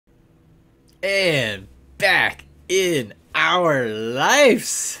And back in our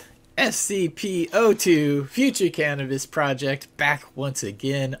lives, SCP-02 Future Cannabis Project back once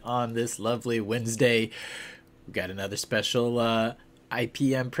again on this lovely Wednesday. We got another special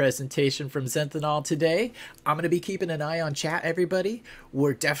IPM presentation from Zenthanol today. I'm going to be keeping an eye on chat, everybody.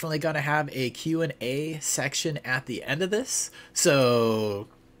 We're definitely going to have a Q&A section at the end of this, so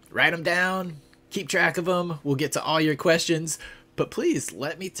write them down, keep track of them. We'll get to all your questions. But please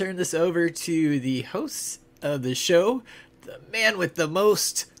let me turn this over to the host of the show, the man with the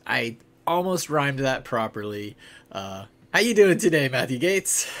most. I almost rhymed that properly. How you doing today, Matthew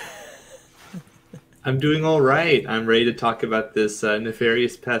Gates? I'm doing all right. I'm ready to talk about this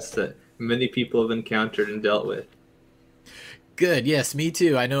nefarious pest that many people have encountered and dealt with. Good. Yes, me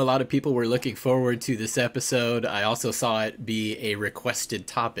too. I know a lot of people were looking forward to this episode. I also saw it be a requested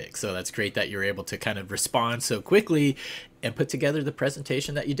topic. So that's great that you're able to kind of respond so quickly and put together the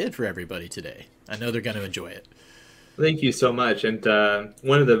presentation that you did for everybody today. I know they're going to enjoy it. Thank you so much. And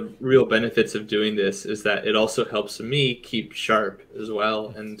one of the real benefits of doing this is that it also helps me keep sharp as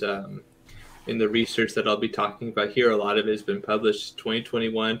well. And in the research that I'll be talking about here, a lot of it has been published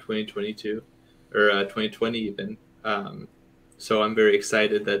 2021, 2022, or 2020 even. So I'm very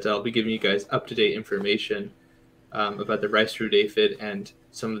excited that I'll be giving you guys up-to-date information about the Rice Root Aphid and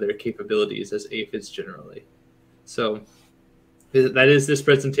some of their capabilities as aphids generally. So that is this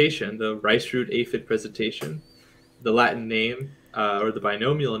presentation, the Rice Root Aphid presentation. The Latin name, or the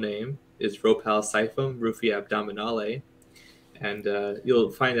binomial name, is Rhopalosiphum rufiabdominale. And you'll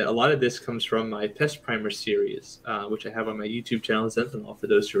find that a lot of this comes from my pest primer series, which I have on my YouTube channel, Zenthanol, for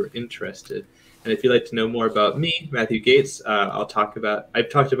those who are interested. And if you'd like to know more about me, Matthew Gates, I've talked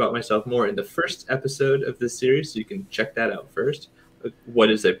about myself more in the first episode of this series, so you can check that out first. What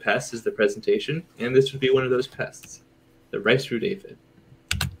is a pest is the presentation, and this would be one of those pests, the Rice Root Aphid.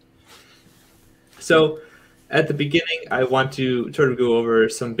 So at the beginning, I want to sort of go over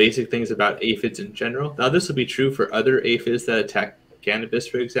some basic things about aphids in general. Now, this will be true for other aphids that attack cannabis,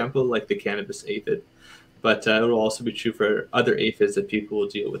 for example, like the cannabis aphid, but it will also be true for other aphids that people will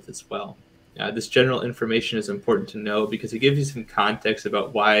deal with as well. This general information is important to know because it gives you some context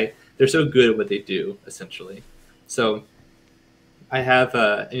about why they're so good at what they do, essentially. So I have,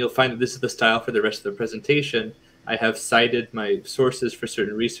 and you'll find that this is the style for the rest of the presentation. I have cited my sources for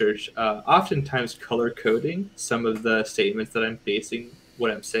certain research, oftentimes color coding some of the statements that I'm basing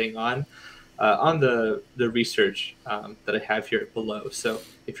what I'm saying on the research that I have here below. So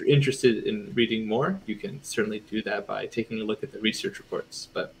if you're interested in reading more, you can certainly do that by taking a look at the research reports.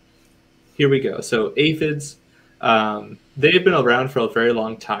 But here we go. So aphids, they've been around for a very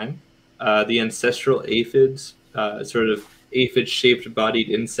long time. The ancestral aphids, sort of aphid-shaped bodied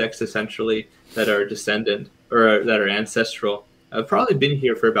insects, essentially, that are descendant or that are ancestral, have probably been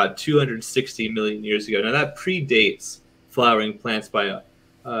here for about 260 million years ago. Now that predates flowering plants by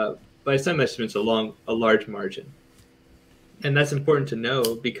some estimates a large margin. And that's important to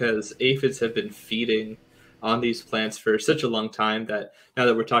know because aphids have been feeding on these plants for such a long time that now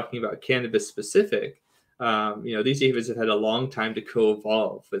that we're talking about cannabis specific, these aphids have had a long time to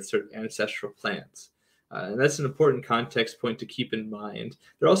co-evolve with certain ancestral plants. And that's an important context point to keep in mind.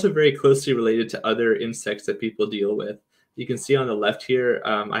 They're also very closely related to other insects that people deal with. You can see on the left here,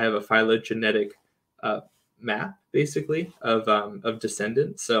 I have a phylogenetic map, basically, of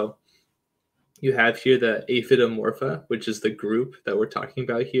descendants. So you have here the Aphidomorpha, which is the group that we're talking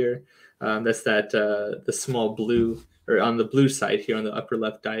about here. That's the small blue, or on the blue side here on the upper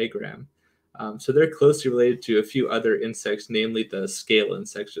left diagram. So they're closely related to a few other insects, namely the scale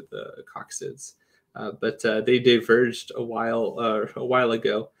insects or the coccids. But they diverged a while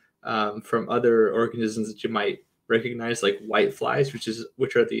ago from other organisms that you might recognize, like whiteflies,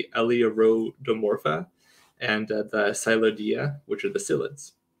 which are the Eleorodomorpha, and the Psilodia, which are the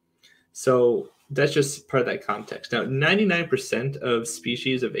psyllids. So that's just part of that context. Now, 99% of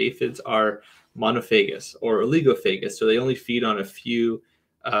species of aphids are monophagous or oligophagous, so they only feed on a few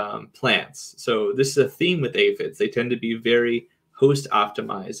plants. So this is a theme with aphids. They tend to be very host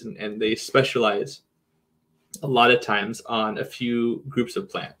optimized, and they specialize a lot of times on a few groups of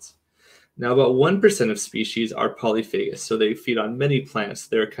plants. Now, about 1% of species are polyphagous, so they feed on many plants.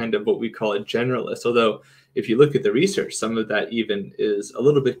 They're kind of what we call a generalist, although if you look at the research, some of that even is a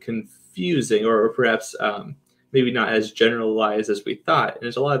little bit confusing or perhaps maybe not as generalized as we thought. And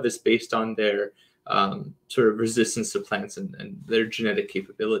there's a lot of this based on their sort of resistance to plants and their genetic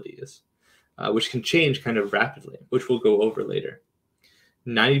capabilities, which can change kind of rapidly, which we'll go over later.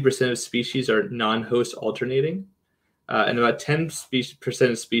 90% of species are non-host alternating, and about 10%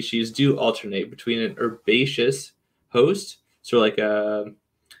 of species do alternate between an herbaceous host, so like a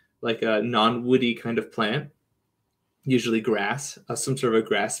like a non-woody kind of plant, usually grass, some sort of a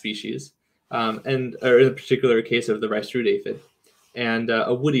grass species, or in the particular case of the rice root aphid, and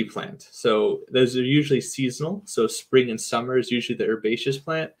a woody plant. So those are usually seasonal. So spring and summer is usually the herbaceous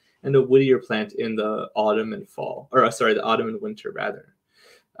plant, and a woodier plant in the autumn and fall, or the autumn and winter rather.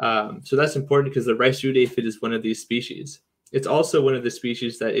 So that's important because the rice root aphid is one of these species. It's also one of the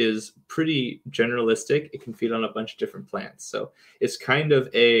species that is pretty generalistic. It can feed on a bunch of different plants. So it's kind of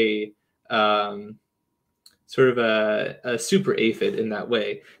a sort of a super aphid in that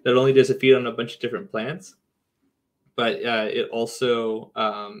way. Not only does it feed on a bunch of different plants, but it also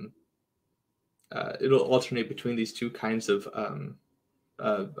it'll alternate between these two kinds of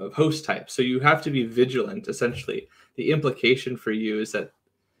host types. So you have to be vigilant, essentially. The implication for you is that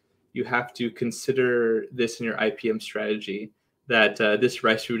you have to consider this in your IPM strategy, that this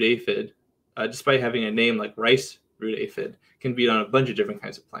rice root aphid, despite having a name like rice root aphid, can feed on a bunch of different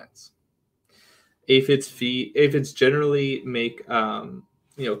kinds of plants. Aphids generally make, quote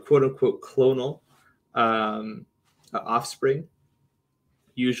unquote, clonal offspring.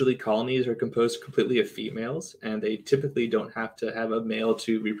 Usually colonies are composed completely of females, and they typically don't have to have a male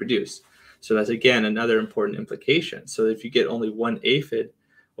to reproduce. So that's, again, another important implication. So if you get only one aphid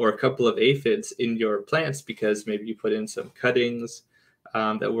or a couple of aphids in your plants because maybe you put in some cuttings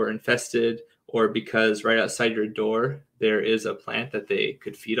that were infested, or because right outside your door there is a plant that they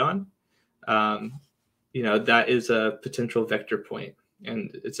could feed on, that is a potential vector point.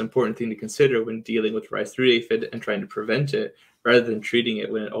 And it's an important thing to consider when dealing with rice root aphid and trying to prevent it rather than treating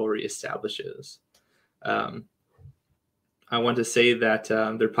it when it already establishes. I want to say that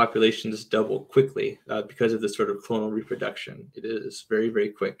their populations double quickly because of this sort of clonal reproduction. It is very, very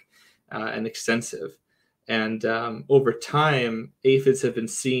quick and extensive. And over time, aphids have been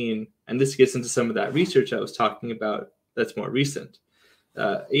seen, and this gets into some of that research I was talking about that's more recent.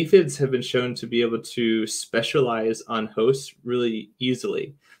 Aphids have been shown to be able to specialize on hosts really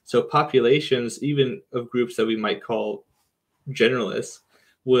easily. So populations, even of groups that we might call generalists,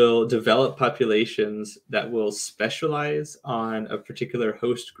 will develop populations that will specialize on a particular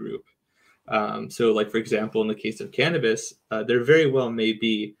host group. So like, for example, in the case of cannabis, there very well may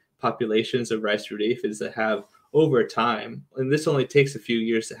be populations of rice root aphids that have, over time, and this only takes a few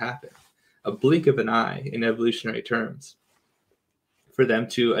years to happen, a blink of an eye in evolutionary terms, for them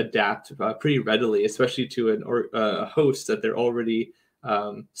to adapt pretty readily, especially to a host that they're already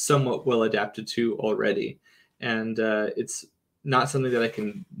somewhat well adapted to already. And it's not something that I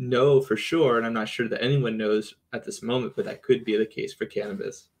can know for sure, and I'm not sure that anyone knows at this moment, but that could be the case for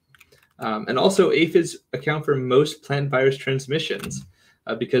cannabis. And also, aphids account for most plant virus transmissions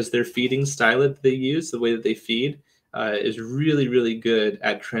because their feeding style that they use, the way that they feed, is really, really good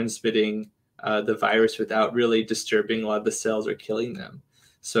at transmitting the virus without really disturbing a lot of the cells or killing them.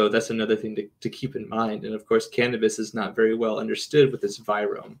 So that's another thing to keep in mind. And of course, cannabis is not very well understood with its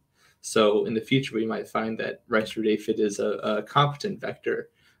virome. So in the future, we might find that rice root aphid is a competent vector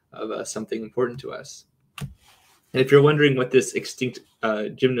of something important to us. And if you're wondering what this extinct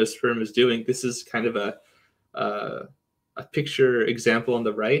gymnosperm is doing, this is kind of a picture example on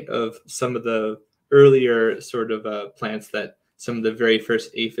the right of some of the earlier sort of plants that some of the very first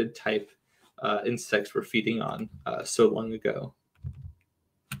aphid type insects were feeding on so long ago.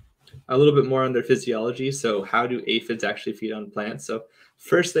 A little bit more on their physiology. So how do aphids actually feed on plants? So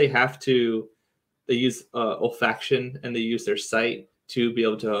first they use olfaction, and they use their sight to be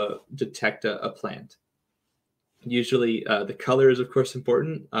able to detect a plant. Usually the color is, of course,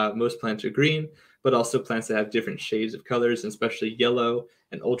 important. Most plants are green, but also plants that have different shades of colors, and especially yellow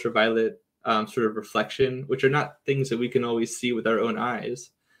and ultraviolet sort of reflection, which are not things that we can always see with our own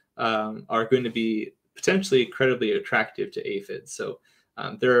eyes, are going to be potentially incredibly attractive to aphids. So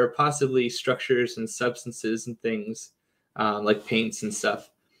there are possibly structures and substances and things like paints and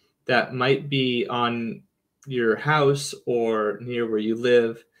stuff that might be on your house or near where you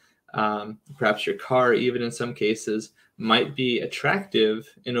live. Perhaps your car, even in some cases, might be attractive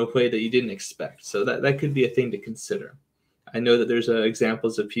in a way that you didn't expect. So that could be a thing to consider. I know that there's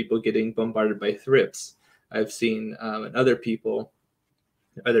examples of people getting bombarded by thrips. I've seen other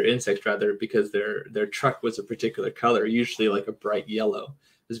insects rather, because their truck was a particular color, usually like a bright yellow,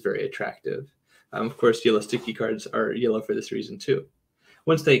 is very attractive. Of course, yellow sticky cards are yellow for this reason too.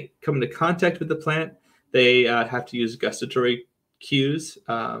 Once they come into contact with the plant, they have to use gustatory cues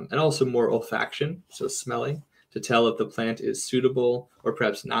and also more olfaction, so smelling, to tell if the plant is suitable or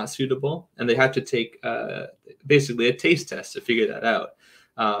perhaps not suitable. And they have to take basically a taste test to figure that out.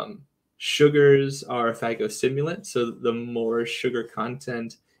 Sugars are a phagostimulant, so the more sugar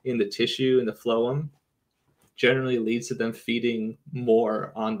content in the tissue, in the phloem, generally leads to them feeding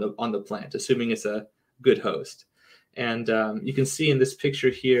more on the plant, assuming it's a good host. And you can see in this picture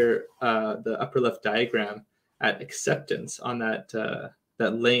here, the upper left diagram at acceptance on that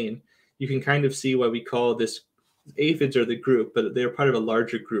lane, you can kind of see why we call this aphids are the group, but they're part of a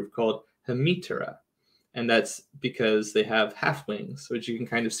larger group called Hemiptera. And that's because they have half wings, which you can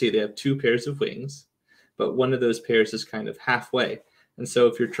kind of see they have two pairs of wings, but one of those pairs is kind of halfway. And so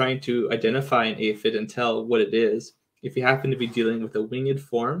if you're trying to identify an aphid and tell what it is, if you happen to be dealing with a winged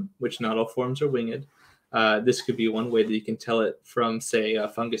form, which not all forms are winged, this could be one way that you can tell it from, say, a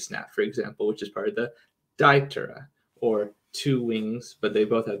fungus gnat, for example, which is part of the Diptera, or two wings, but they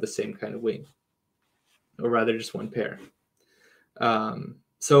both have the same kind of wing, or rather just one pair.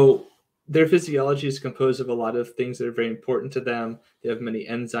 So their physiology is composed of a lot of things that are very important to them. They have many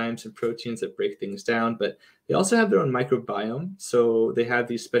enzymes and proteins that break things down, but they also have their own microbiome. So they have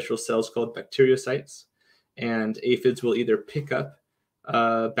these special cells called bacteriocytes, and aphids will either pick up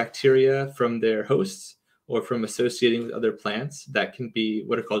bacteria from their hosts or from associating with other plants that can be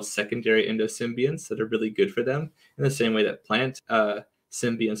what are called secondary endosymbionts that are really good for them, in the same way that plant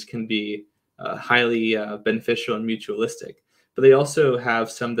symbionts can be highly beneficial and mutualistic. But they also have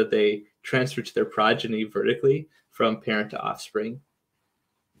some that they transfer to their progeny vertically from parent to offspring.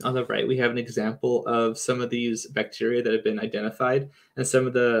 On the right, we have an example of some of these bacteria that have been identified and some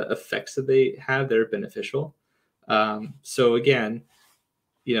of the effects that they have that are beneficial. So again,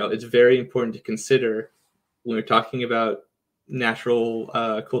 it's very important to consider when we're talking about natural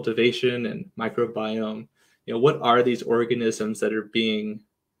cultivation and microbiome, what are these organisms that are being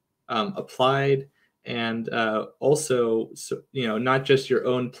applied, and also, not just your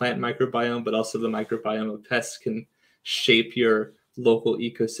own plant microbiome, but also the microbiome of pests can shape your local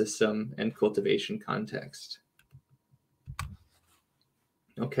ecosystem and cultivation context.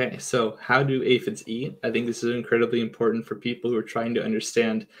 Okay, so how do aphids eat? I think this is incredibly important for people who are trying to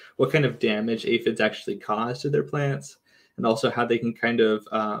understand what kind of damage aphids actually cause to their plants, and also how they can kind of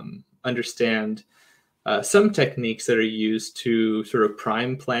understand some techniques that are used to sort of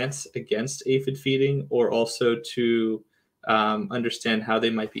prime plants against aphid feeding, or also to understand how they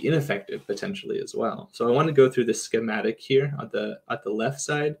might be ineffective potentially as well. So I want to go through this schematic here at the left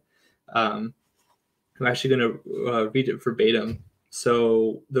side. I'm actually going to read it verbatim.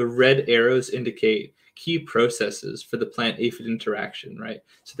 So the red arrows indicate key processes for the plant-aphid interaction, right?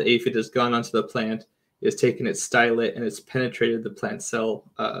 So the aphid has gone onto the plant, is taken its stylet, and it's penetrated the plant cell,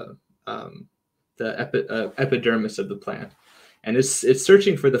 the epidermis of the plant. And it's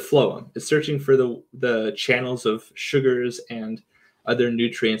searching for the phloem. It's searching for the channels of sugars and other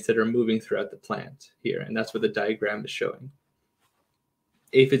nutrients that are moving throughout the plant here. And that's what the diagram is showing.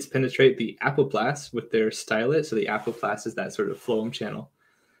 Aphids penetrate the apoplast with their stylet. So the apoplast is that sort of phloem channel.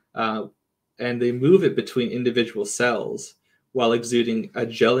 And they move it between individual cells while exuding a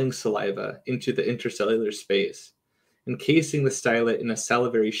gelling saliva into the intercellular space, encasing the stylet in a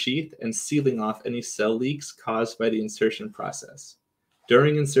salivary sheath and sealing off any cell leaks caused by the insertion process.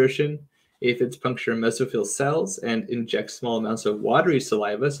 During insertion, aphids puncture mesophyll cells and inject small amounts of watery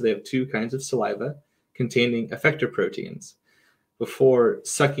saliva, so they have two kinds of saliva, containing effector proteins, before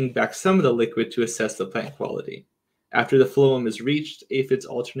sucking back some of the liquid to assess the plant quality. After the phloem is reached, aphids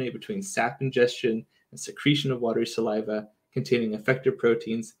alternate between sap ingestion and secretion of watery saliva containing effector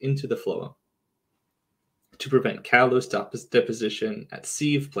proteins into the phloem to prevent callose deposition at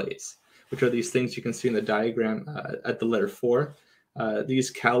sieve plates, which are these things you can see in the diagram at the letter 4.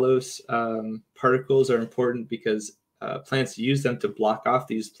 These callose particles are important because plants use them to block off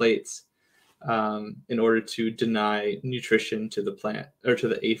these plates in order to deny nutrition to the plant, or to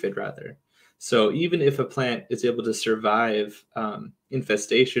the aphid rather. So even if a plant is able to survive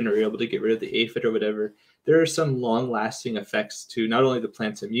infestation, or able to get rid of the aphid or whatever, there are some long-lasting effects to not only the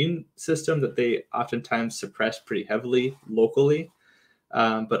plant's immune system that they oftentimes suppress pretty heavily locally,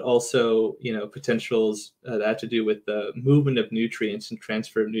 but also potentials that have to do with the movement of nutrients and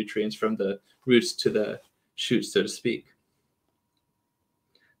transfer of nutrients from the roots to the shoots, so to speak.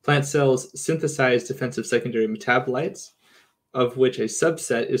 Plant cells synthesize defensive secondary metabolites, of which a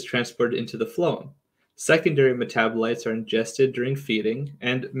subset is transported into the phloem. Secondary metabolites are ingested during feeding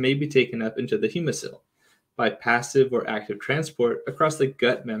and may be taken up into the hemocyle by passive or active transport across the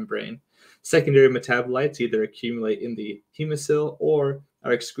gut membrane. Secondary metabolites either accumulate in the hemocyle or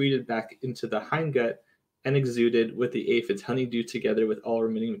are excreted back into the hindgut and exuded with the aphid's honeydew together with all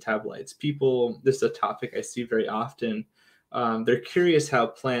remaining metabolites. This is a topic I see very often. They're curious how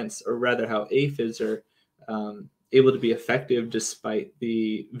plants, or rather how aphids, are able to be effective despite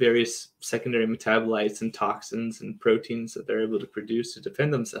the various secondary metabolites and toxins and proteins that they're able to produce to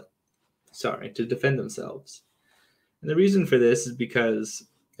defend themselves. to defend themselves. And the reason for this is because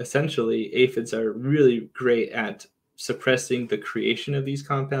essentially aphids are really great at suppressing the creation of these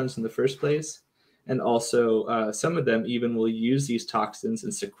compounds in the first place. And also some of them even will use these toxins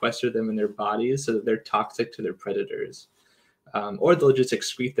and sequester them in their bodies so that they're toxic to their predators. Or they'll just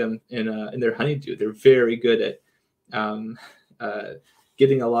excrete them in their honeydew. They're very good at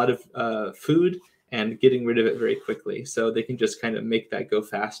getting a lot of food and getting rid of it very quickly. So they can just kind of make that go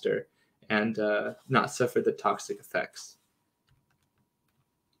faster and not suffer the toxic effects.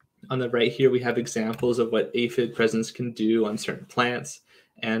 On the right here, we have examples of what aphid presence can do on certain plants.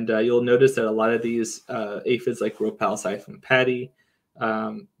 And you'll notice that a lot of these aphids, like Rhopalosiphum paddy,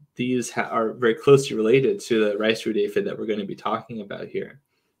 these are very closely related to the rice root aphid that we're going to be talking about here.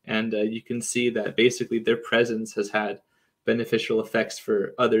 And you can see that basically their presence has had beneficial effects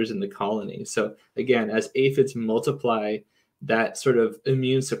for others in the colony. So again, as aphids multiply, that sort of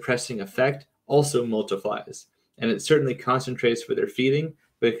immune suppressing effect also multiplies. And it certainly concentrates for their feeding,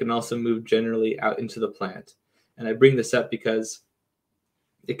 but it can also move generally out into the plant. And I bring this up because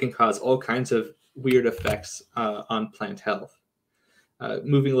it can cause all kinds of weird effects on plant health.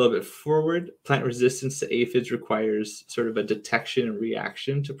 Moving a little bit forward, plant resistance to aphids requires sort of a detection and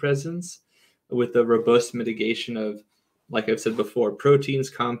reaction to presence with the robust mitigation of, like I've said before, proteins,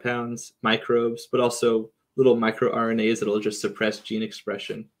 compounds, microbes, but also little microRNAs that will just suppress gene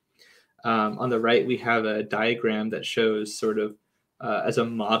expression. On the right, we have a diagram that shows sort of as a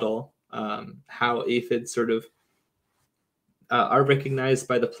model how aphids sort of are recognized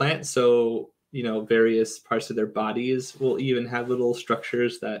by the plant. So, various parts of their bodies will even have little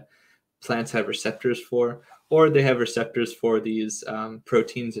structures that plants have receptors for, or they have receptors for these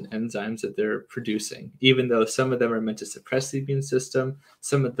proteins and enzymes that they're producing. Even though some of them are meant to suppress the immune system,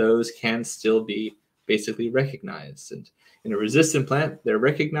 some of those can still be basically recognized. And in a resistant plant, they're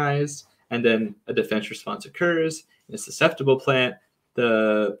recognized, and then a defense response occurs. In a susceptible plant,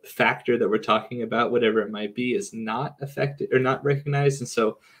 the factor that we're talking about, whatever it might be, is not affected or not recognized, and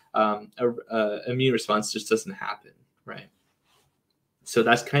so immune response just doesn't happen, right? So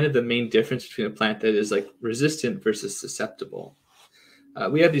that's kind of the main difference between a plant that is like resistant versus susceptible.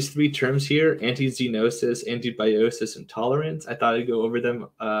 We have these three terms here: antizoonosis, antibiosis, and tolerance. I thought I'd go over them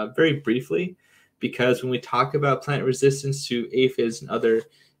very briefly, because when we talk about plant resistance to aphids and other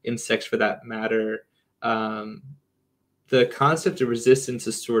insects for that matter, the concept of resistance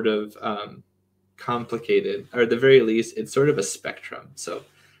is sort of complicated, or at the very least, it's sort of a spectrum. So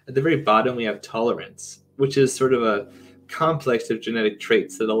at the very bottom, we have tolerance, which is sort of a complex of genetic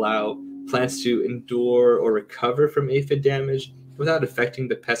traits that allow plants to endure or recover from aphid damage without affecting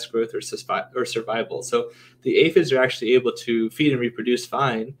the pest growth or survival. So the aphids are actually able to feed and reproduce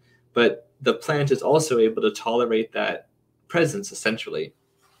fine, but the plant is also able to tolerate that presence, essentially.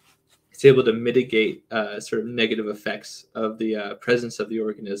 It's able to mitigate sort of negative effects of the presence of the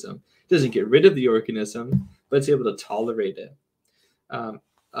organism. It doesn't get rid of the organism, but it's able to tolerate it.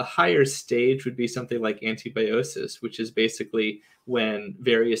 A higher stage would be something like antibiosis, which is basically when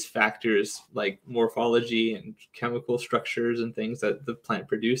various factors like morphology and chemical structures and things that the plant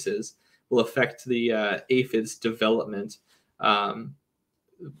produces will affect the aphid's development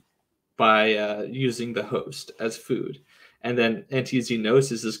by using the host as food. And then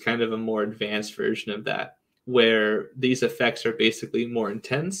antizoonosis is kind of a more advanced version of that, where these effects are basically more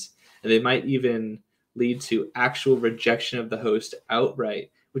intense, and they might even lead to actual rejection of the host outright,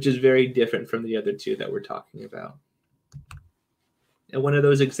 which is very different from the other two that we're talking about. And one of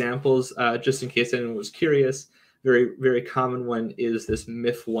those examples, just in case anyone was curious, very, very common one is this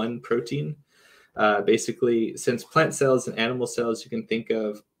MIF1 protein. Basically, since plant cells and animal cells you can think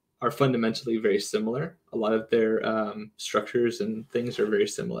of are fundamentally very similar, a lot of their structures and things are very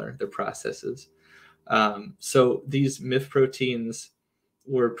similar, their processes. So these MIF proteins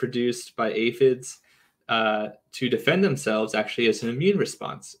were produced by aphids to defend themselves, actually, as an immune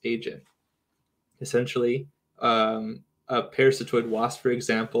response agent. Essentially, a parasitoid wasp, for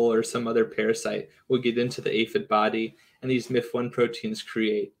example, or some other parasite will get into the aphid body, and these MIF1 proteins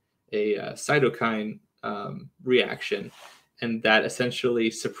create a cytokine reaction, and that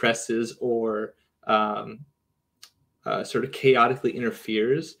essentially suppresses or sort of chaotically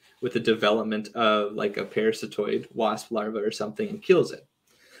interferes with the development of like a parasitoid wasp larva or something and kills it.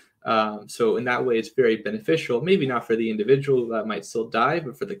 So in that way, it's very beneficial, maybe not for the individual that might still die,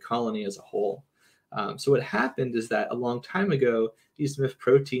 but for the colony as a whole. So what happened is that a long time ago, these MIF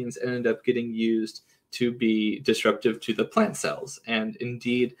proteins ended up getting used to be disruptive to the plant cells. And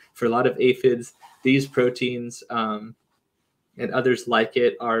indeed, for a lot of aphids, these proteins and others like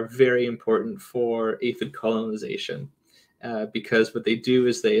it are very important for aphid colonization. because what they do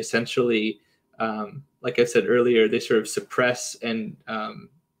is they essentially, like I said earlier, they sort of suppress and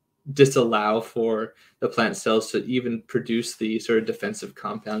disallow for the plant cells to even produce the sort of defensive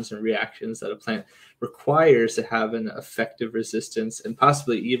compounds and reactions that a plant requires to have an effective resistance, and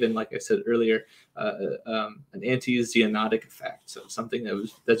possibly even, like I said earlier, an anti-zoonotic effect. So something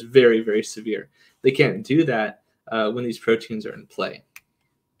that's very, very severe. They can't do that when these proteins are in play.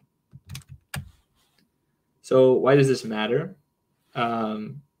 So why does this matter?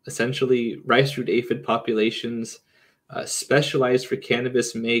 Essentially, rice root aphid populations specialized for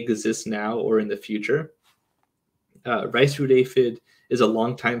cannabis may exist now or in the future. Rice root aphid is a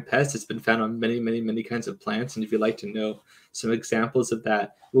long-time pest. It's been found on many, many, many kinds of plants. And if you'd like to know some examples of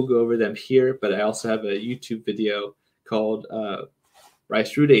that, we'll go over them here. But I also have a YouTube video called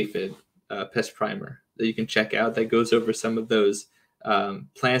Rice Root Aphid Pest Primer that you can check out that goes over some of those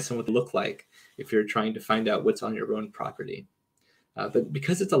plants and what they look like if you're trying to find out what's on your own property. But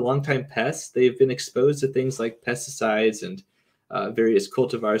because it's a long-time pest, they've been exposed to things like pesticides and various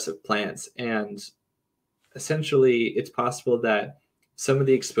cultivars of plants. And essentially, it's possible that some of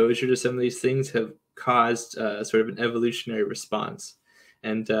the exposure to some of these things have caused sort of an evolutionary response.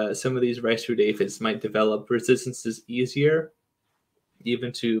 And some of these rice root aphids might develop resistances easier,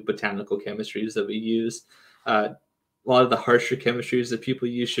 even to botanical chemistries that we use. A lot of the harsher chemistries that people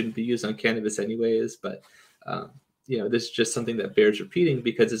use shouldn't be used on cannabis anyways, but this is just something that bears repeating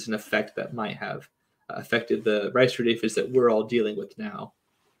because it's an effect that might have affected the rice root aphids that we're all dealing with now.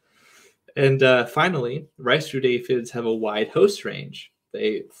 And finally, rice root aphids have a wide host range.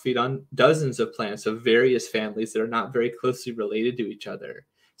 They feed on dozens of plants of various families that are not very closely related to each other.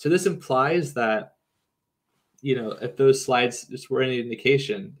 So this implies that, if those slides just were any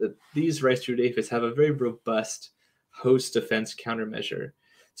indication, that these rice root aphids have a very robust host defense countermeasure.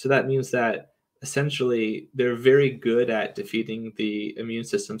 So that means that essentially they're very good at defeating the immune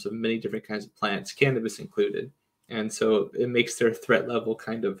systems of many different kinds of plants, cannabis included. And so it makes their threat level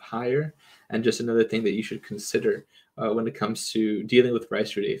kind of higher. And just another thing that you should consider when it comes to dealing with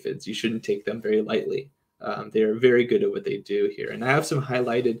rice root aphids, you shouldn't take them very lightly. They are very good at what they do here. And I have some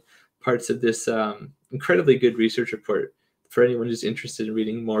highlighted parts of this incredibly good research report for anyone who's interested in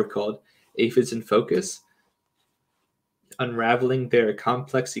reading more, called Aphids in Focus: Unraveling Their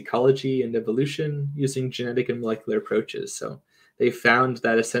Complex Ecology and Evolution Using Genetic and Molecular Approaches. So they found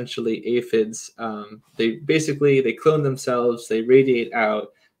that essentially aphids, they clone themselves, they radiate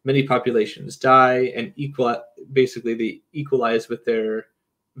out, many populations die, and they equalize with their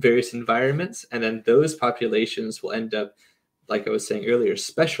various environments, and then those populations will end up, like I was saying earlier,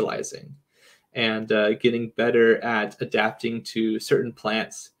 specializing and getting better at adapting to certain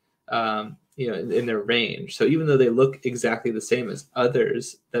plants, in their range. So even though they look exactly the same as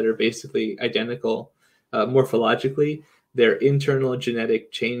others that are basically identical morphologically, their internal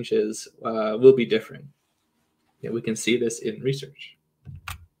genetic changes will be different. We can see this in research.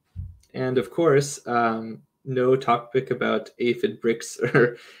 And of course, no topic about aphid bricks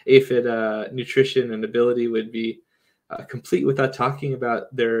or aphid nutrition and ability would be complete without talking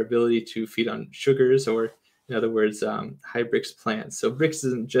about their ability to feed on sugars, or in other words, high Brix plants. So Brix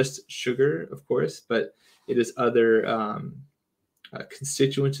isn't just sugar, of course, but it is other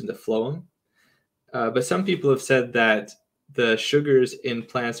constituents in the phloem. But some people have said that the sugars in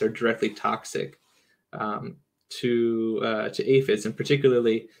plants are directly toxic to aphids, and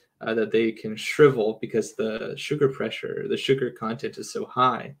particularly that they can shrivel because the sugar content is so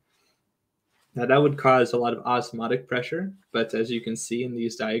high. Now that would cause a lot of osmotic pressure, but as you can see in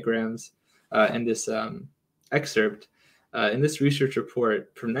these diagrams and this excerpt, in this research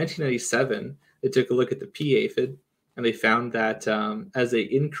report from 1997, they took a look at the pea aphid, and they found that as they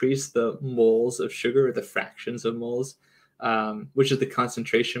increased the moles of sugar, or the fractions of moles, which is the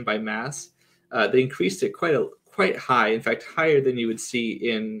concentration by mass, they increased it quite high, in fact, higher than you would see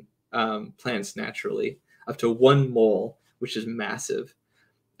in plants naturally, up to 1 mole, which is massive.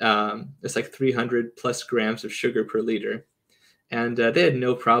 It's like 300 plus grams of sugar per liter. And they had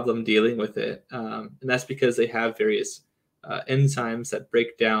no problem dealing with it. And that's because they have various enzymes that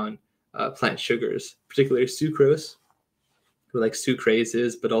break down plant sugars, particularly sucrose, like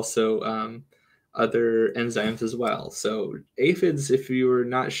sucrases, but also other enzymes as well. So aphids, if you were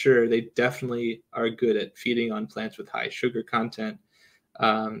not sure, they definitely are good at feeding on plants with high sugar content.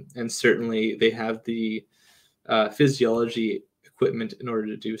 And certainly they have the physiology equipment in order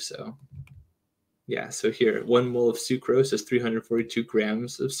to do so. Yeah, so here, 1 mole of sucrose is 342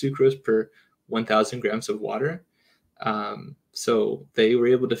 grams of sucrose per 1,000 grams of water. So they were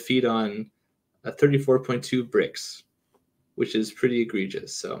able to feed on 34.2 Brix, which is pretty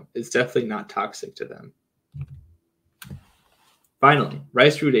egregious. So it's definitely not toxic to them. Finally,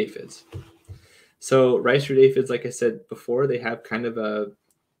 rice root aphids. So rice root aphids, like I said before, they have kind of a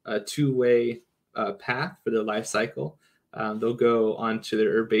two-way path for their life cycle. They'll go onto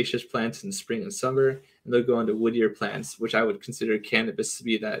their herbaceous plants in spring and summer, and they'll go onto woodier plants, which I would consider cannabis to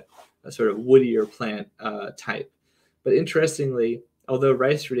be that sort of woodier plant type. But interestingly, although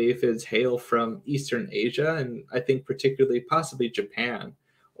rice root aphids hail from Eastern Asia, and I think particularly possibly Japan,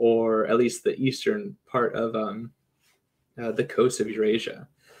 or at least the eastern part of the coast of Eurasia,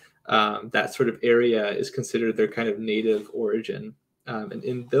 that sort of area is considered their kind of native origin. And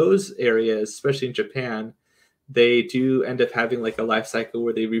in those areas, especially in Japan, they do end up having like a life cycle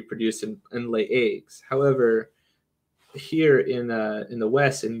where they reproduce and lay eggs. However, here in the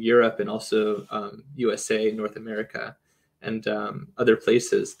West, in Europe, and also USA, North America, and other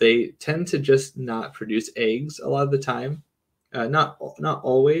places, they tend to just not produce eggs a lot of the time. Not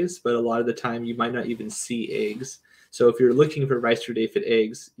always, but a lot of the time you might not even see eggs. So if you're looking for rice root aphid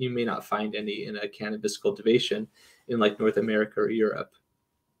eggs, you may not find any in a cannabis cultivation in like North America or Europe.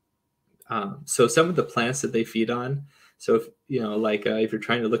 So some of the plants that they feed on, so if if you're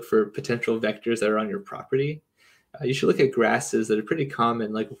trying to look for potential vectors that are on your property, you should look at grasses that are pretty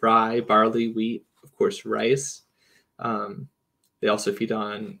common, like rye, barley, wheat, of course, rice. They also feed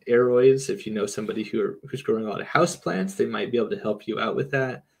on aroids. If you know somebody who's growing a lot of house plants, they might be able to help you out with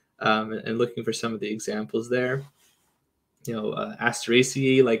that. And looking for some of the examples there.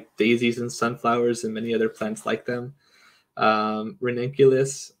 Asteraceae, like daisies and sunflowers and many other plants like them.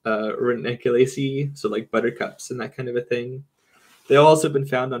 Ranunculaceae, so like buttercups and that kind of a thing. They've also been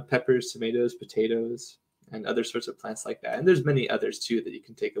found on peppers, tomatoes, potatoes, and other sorts of plants like that. And there's many others too that you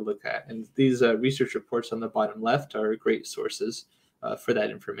can take a look at. And these research reports on the bottom left are great sources for that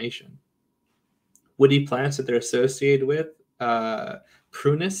information. Woody plants that they're associated with,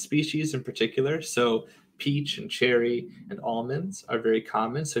 prunus species in particular. So peach and cherry and almonds are very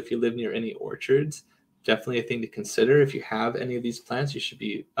common. So if you live near any orchards, definitely a thing to consider. If you have any of these plants, you should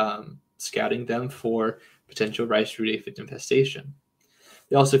be scouting them for potential rice root aphid infestation.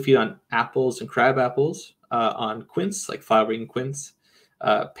 They also feed on apples and crab apples, on quince, like flowering quince,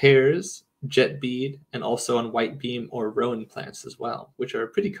 pears, jet bead, and also on white beam or rowan plants as well, which are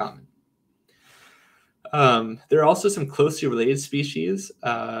pretty common. There are also some closely related species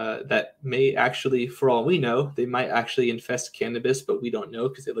that may actually, for all we know, they might actually infest cannabis, but we don't know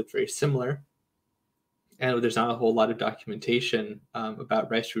because they look very similar. And there's not a whole lot of documentation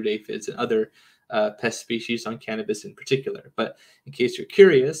about rice root aphids and other pest species on cannabis in particular. But in case you're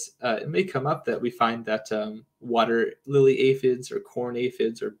curious, it may come up that we find that water lily aphids or corn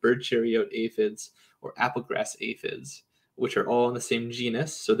aphids or bird chariot aphids or applegrass aphids, which are all in the same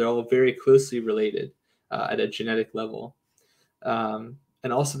genus, so they're all very closely related at a genetic level.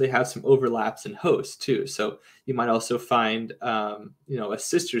 And also they have some overlaps in hosts too. So you might also find, a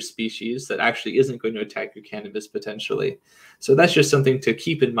sister species that actually isn't going to attack your cannabis potentially. So that's just something to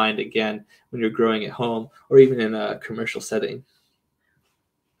keep in mind again when you're growing at home or even in a commercial setting.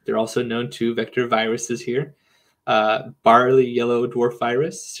 They're also known to vector viruses here. Barley yellow dwarf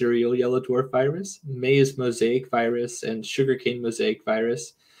virus, cereal yellow dwarf virus, maize mosaic virus, and sugarcane mosaic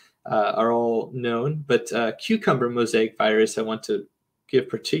virus are all known. But cucumber mosaic virus I want to give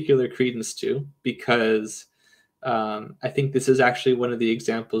particular credence to because I think this is actually one of the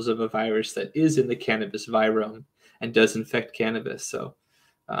examples of a virus that is in the cannabis virome and does infect cannabis. So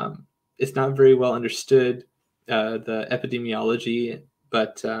it's not very well understood, the epidemiology,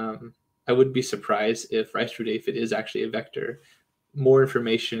 but I wouldn't be surprised if rice root aphid is actually a vector. More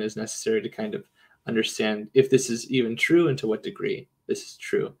information is necessary to kind of understand if this is even true and to what degree this is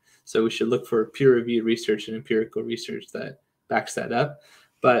true. So we should look for peer-reviewed research and empirical research that backs that up.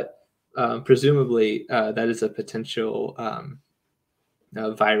 But presumably that is a potential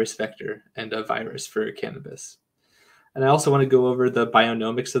virus vector and a virus for cannabis. And I also want to go over the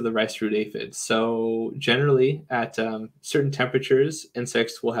bionomics of the rice root aphid. So generally at certain temperatures,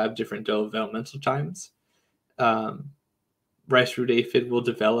 insects will have different developmental times. Rice root aphid will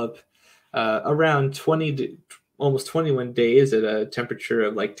develop around 20 to almost 21 days at a temperature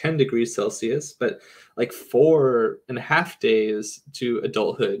of like 10 degrees Celsius, but like 4.5 days to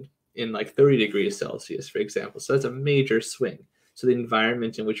adulthood in like 30 degrees Celsius, for example. So that's a major swing. So the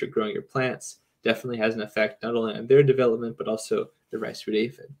environment in which you're growing your plants definitely has an effect not only on their development, but also the rice root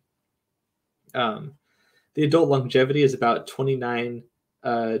aphid. The adult longevity is about 29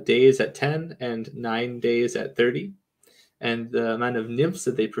 days at 10 and 9 days at 30. And the amount of nymphs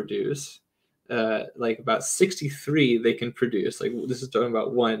that they produce, like about 63 they can produce. Like this is talking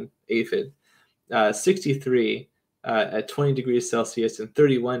about one aphid. 63 at 20 degrees Celsius and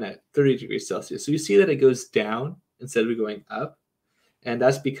 31 at 30 degrees Celsius. So you see that it goes down instead of going up. And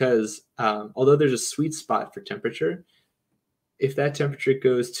that's because although there's a sweet spot for temperature, if that temperature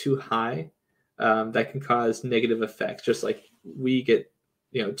goes too high, that can cause negative effects. Just like we get,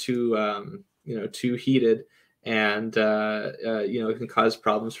 too heated, and it can cause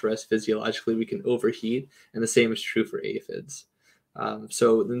problems for us physiologically. We can overheat, and the same is true for aphids.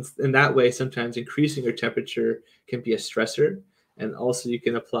 So in that way, sometimes increasing your temperature can be a stressor, and also you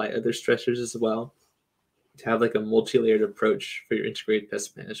can apply other stressors as well to have like a multi-layered approach for your integrated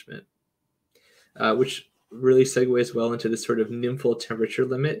pest management, which really segues well into this sort of nymphal temperature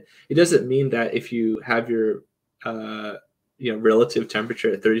limit. It doesn't mean that if you have your relative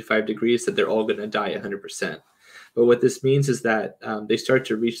temperature at 35 degrees that they're all going to die 100%. But what this means is that they start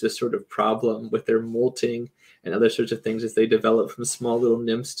to reach this sort of problem with their molting and other sorts of things as they develop from small little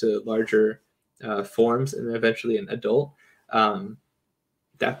nymphs to larger forms and then eventually an adult.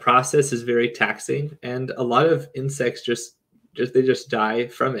 That process is very taxing, and a lot of insects just die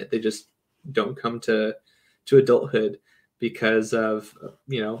from it. They just don't come to adulthood because of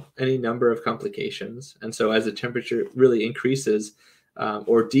any number of complications. And so as the temperature really increases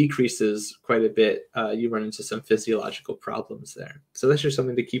or decreases quite a bit, you run into some physiological problems there. So that's just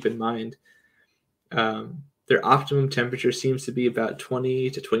something to keep in mind. Their optimum temperature seems to be about 20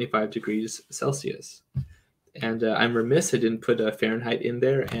 to 25 degrees Celsius. And I'm remiss I didn't put a Fahrenheit in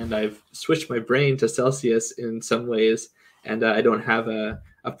there, and I've switched my brain to Celsius in some ways, and I don't have a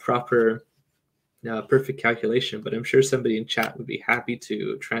proper perfect calculation, but I'm sure somebody in chat would be happy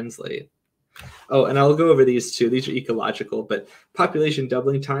to translate. Oh, and I'll go over these too. These are ecological, but population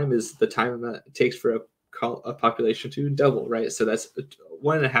doubling time is the time that it takes for a population to double, right? So that's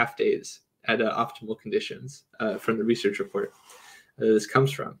 1.5 days at optimal conditions from the research report this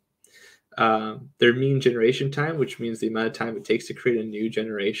comes from. Their mean generation time, which means the amount of time it takes to create a new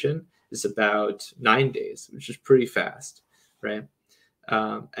generation, is about 9 days, which is pretty fast, right?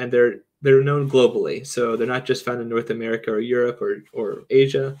 And they're known globally, so they're not just found in North America or Europe or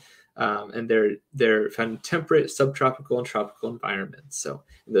Asia, and they're found in temperate, subtropical, and tropical environments. So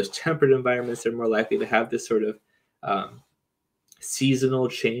in those temperate environments, they're more likely to have this sort of seasonal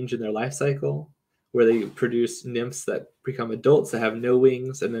change in their life cycle, where they produce nymphs that become adults that have no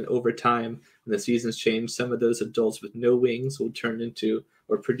wings, and then over time, when the seasons change, some of those adults with no wings will turn into,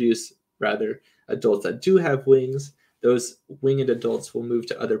 or produce rather, adults that do have wings. Those winged adults will move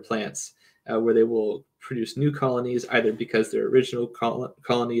to other plants where they will produce new colonies, either because their original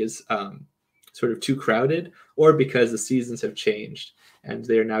colony is sort of too crowded, or because the seasons have changed and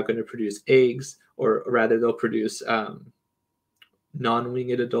they are now going to produce eggs, or rather they'll produce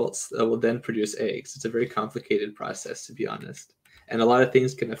non-winged adults that will then produce eggs. It's a very complicated process, to be honest. And a lot of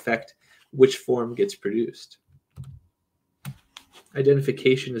things can affect which form gets produced.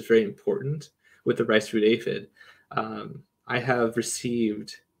 Identification is very important with the rice root aphid. I have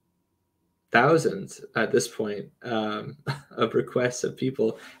received thousands at this point of requests of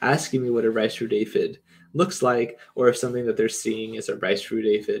people asking me what a rice root aphid looks like, or if something that they're seeing is a rice root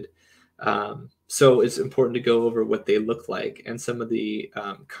aphid. So it's important to go over what they look like and some of the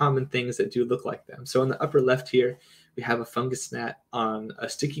common things that do look like them. So on the upper left here, we have a fungus gnat on a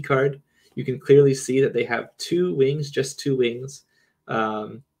sticky card. You can clearly see that they have 2 wings, just 2 wings.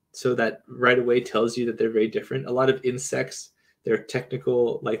 So that right away tells you that they're very different. A lot of insects, their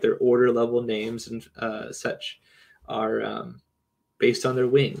technical, like their order level names and such, are based on their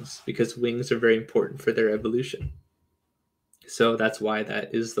wings, because wings are very important for their evolution. So that's why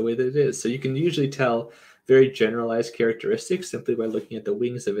that is the way that it is. So you can usually tell very generalized characteristics simply by looking at the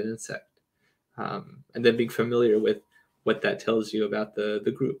wings of an insect, and then being familiar with what that tells you about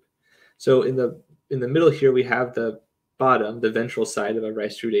the group. So in the middle here, we have the bottom, the ventral side of a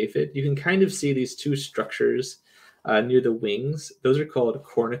rice root aphid. You can kind of see these 2 structures near the wings. Those are called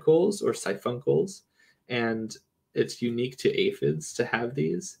cornicles or sifuncles, and it's unique to aphids to have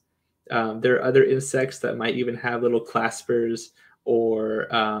these. There are other insects that might even have little claspers or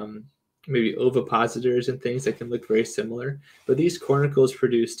maybe ovipositors and things that can look very similar. But these cornicles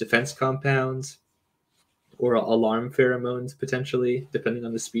produce defense compounds or alarm pheromones, potentially, depending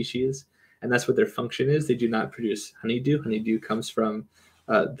on the species. And that's what their function is. They do not produce honeydew. Honeydew comes from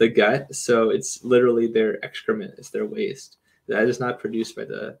the gut. So it's literally their excrement, it's their waste. That is not produced by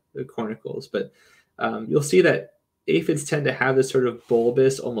the cornicles. But you'll see that aphids tend to have this sort of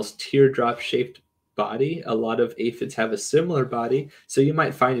bulbous, almost teardrop-shaped body. A lot of aphids have a similar body. So you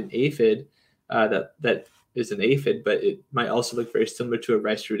might find an aphid that is an aphid, but it might also look very similar to a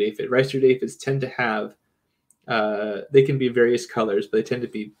rice root aphid. Rice root aphids tend to have, they can be various colors, but they tend to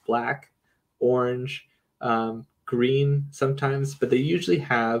be black, orange, green sometimes, but they usually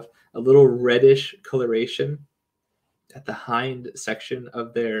have a little reddish coloration the hind section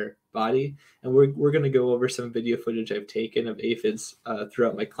of their body. And we're going to go over some video footage I've taken of aphids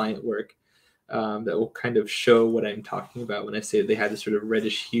throughout my client work that will kind of show what I'm talking about when I say they have this sort of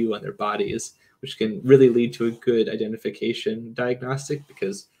reddish hue on their bodies, which can really lead to a good identification diagnostic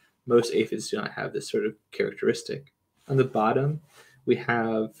because most aphids do not have this sort of characteristic. On the bottom, we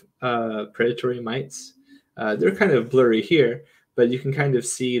have predatory mites. They're kind of blurry here, but you can kind of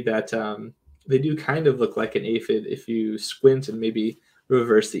see that they do kind of look like an aphid if you squint and maybe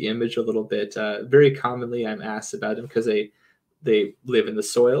reverse the image a little bit. Very commonly, I'm asked about them because they live in the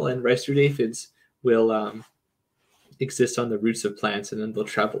soil, and rice root aphids will exist on the roots of plants, and then they'll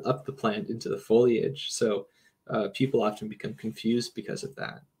travel up the plant into the foliage. So people often become confused because of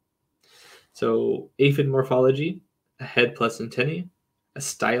that. So aphid morphology: a head plus antennae, a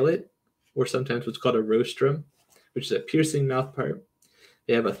stylet, or sometimes what's called a rostrum, which is a piercing mouth part.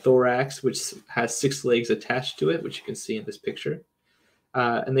 They have a thorax, which has 6 legs attached to it, which you can see in this picture.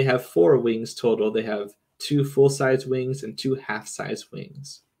 And they have 4 wings total. They have 2 full-size wings and 2 half-size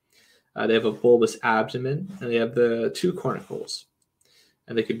wings. They have a bulbous abdomen, and they have the 2 cornicles.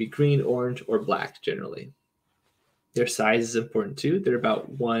 And they could be green, orange, or black generally. Their size is important too. They're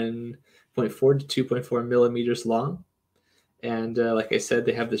about 1.4 to 2.4 millimeters long. And like I said,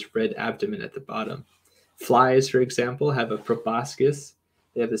 they have this red abdomen at the bottom. Flies, for example, have a proboscis.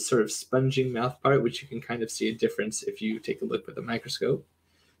 They have this sort of sponging mouth part, which you can kind of see a difference if you take a look with a microscope.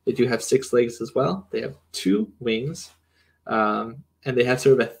 They do have 6 legs as well. They have 2 wings, and they have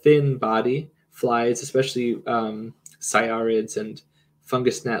sort of a thin body. Flies, especially cyarids and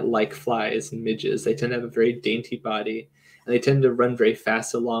fungus gnat-like flies and midges, they tend to have a very dainty body, and they tend to run very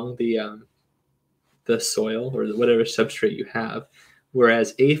fast along the soil or whatever substrate you have.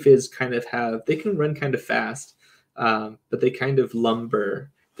 Whereas aphids kind of they can run kind of fast, but they kind of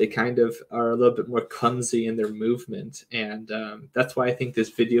lumber. They kind of are a little bit more clumsy in their movement. And that's why I think this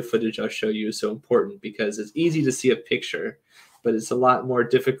video footage I'll show you is so important, because it's easy to see a picture, but it's a lot more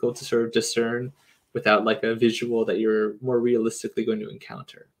difficult to sort of discern without like a visual that you're more realistically going to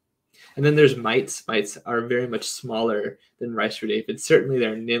encounter. And then there's mites. Mites are very much smaller than rice root aphids. Certainly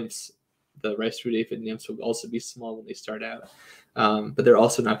they're nymphs. The rice root aphid nymphs will also be small when they start out, but they're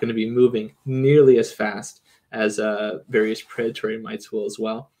also not going to be moving nearly as fast as various predatory mites will as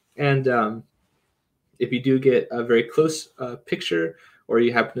well. And if you do get a very close picture, or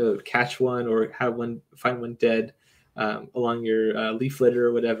you happen to catch one or find one dead along your leaf litter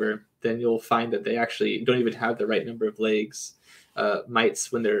or whatever, then you'll find that they actually don't even have the right number of legs.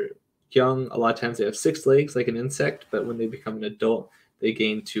 Mites, when they're young, a lot of times they have 6 legs like an insect, but when they become an adult, they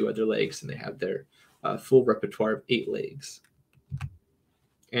gain 2 other legs, and they have their full repertoire of 8 legs.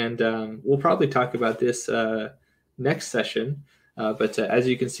 And we'll probably talk about this next session. But as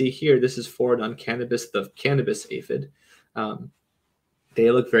you can see here, this is forward on cannabis, the cannabis aphid. They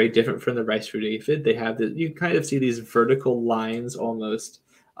look very different from the rice root aphid. They have you kind of see these vertical lines almost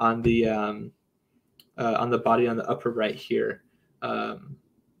on the body on the upper right here,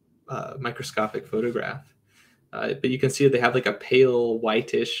 microscopic photograph. But you can see they have like a pale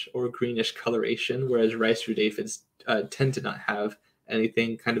whitish or greenish coloration, whereas rice root aphids tend to not have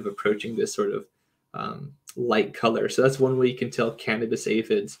anything kind of approaching this sort of light color. So that's one way you can tell cannabis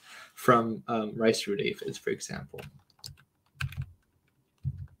aphids from rice root aphids, for example.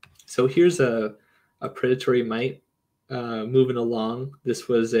 So here's a predatory mite moving along. This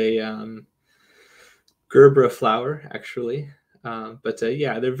was a gerbera flower, actually. But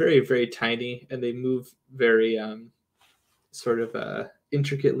yeah, they're very, very tiny, and they move very sort of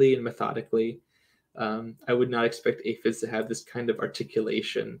intricately and methodically. I would not expect aphids to have this kind of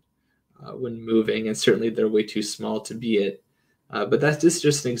articulation when moving, and certainly they're way too small to be it. But this is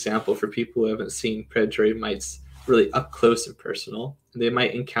just an example for people who haven't seen predatory mites really up close and personal. And they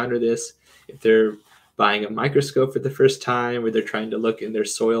might encounter this if they're buying a microscope for the first time, or they're trying to look in their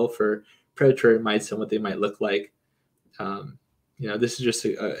soil for predatory mites and what they might look like. This is just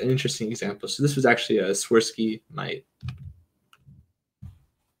an interesting example. So this was actually a Swirsky mite.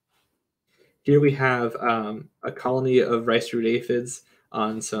 Here we have a colony of rice root aphids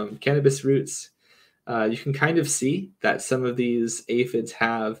on some cannabis roots. You can kind of see that some of these aphids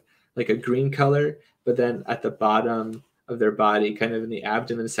have like a green color, but then at the bottom of their body, kind of in the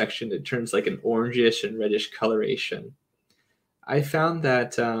abdomen section, it turns like an orangish and reddish coloration. I found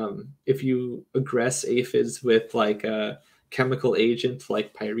that if you aggress aphids with like a chemical agent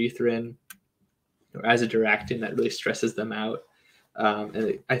like pyrethrin or azadirachtin, that really stresses them out.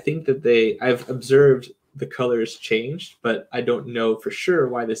 And I think that I've observed the colors changed, but I don't know for sure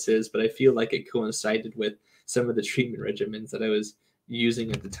why this is, but I feel like it coincided with some of the treatment regimens that I was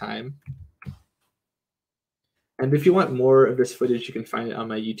using at the time. And if you want more of this footage, you can find it on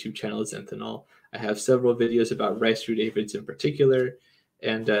my YouTube channel, Zenthanol. I have several videos about rice root aphids in particular,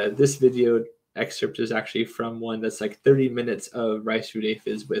 and this video excerpt is actually from one that's like 30 minutes of rice root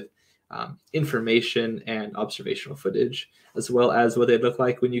aphids with information and observational footage, as well as what they look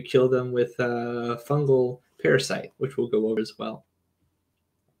like when you kill them with a fungal parasite, which we'll go over as well.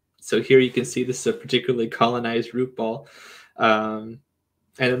 So here you can see this is a particularly colonized root ball.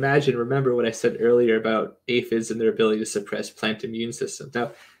 And imagine, remember what I said earlier about aphids and their ability to suppress plant immune systems.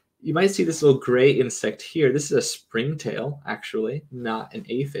 Now, you might see this little gray insect here. This is a springtail, actually, not an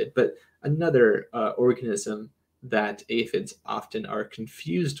aphid, but another organism that aphids often are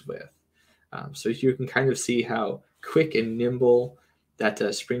confused with. So you can kind of see how quick and nimble that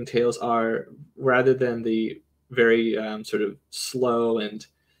springtails are, rather than the very sort of slow and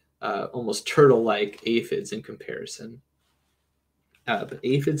almost turtle-like aphids in comparison. But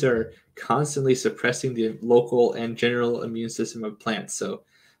aphids are constantly suppressing the local and general immune system of plants. So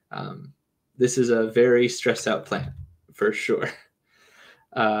this is a very stressed out plant for sure.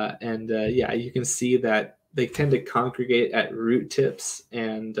 Yeah, you can see that they tend to congregate at root tips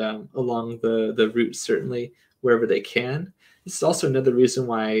and along the roots, certainly, wherever they can. This is also another reason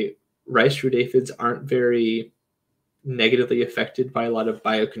why rice root aphids aren't very negatively affected by a lot of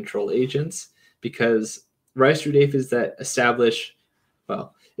biocontrol agents, because rice root aphids that establish,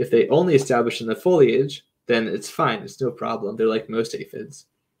 well, if they only establish in the foliage, then it's fine. It's no problem. They're like most aphids.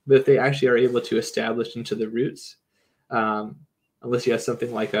 But if they actually are able to establish into the roots, unless you have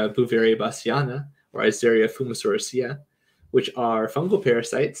something like a Beauveria bassiana or Iseria fumisoracea, which are fungal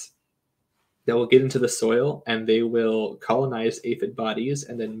parasites that will get into the soil and they will colonize aphid bodies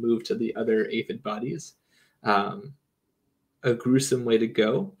and then move to the other aphid bodies. A gruesome way to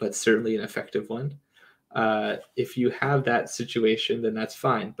go, but certainly an effective one. If you have that situation, then that's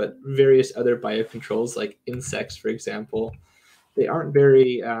fine. But various other biocontrols, like insects, for example, they aren't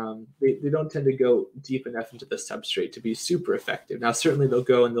very, they don't tend to go deep enough into the substrate to be super effective. Now, certainly they'll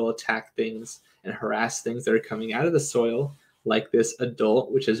go and they'll attack things and harass things that are coming out of the soil, like this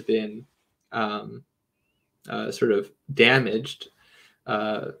adult, which has been sort of damaged.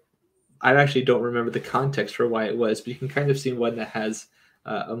 I actually don't remember the context for why it was, but you can kind of see one that has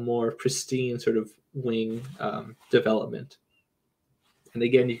a more pristine sort of wing development. And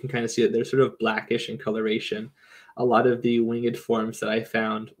again, you can kind of see that they're sort of blackish in coloration. A lot of the winged forms that I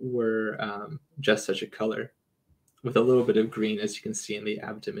found were just such a color, with a little bit of green, as you can see in the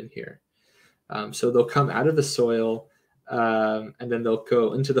abdomen here. So they'll come out of the soil, and then they'll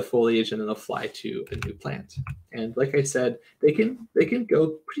go into the foliage, and then they'll fly to a new plant. And like I said, they can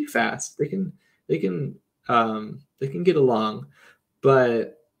go pretty fast. They can get along,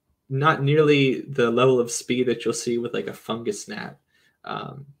 but not nearly the level of speed that you'll see with like a fungus gnat,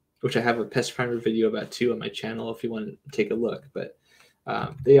 which I have a pest primer video about too on my channel if you want to take a look. But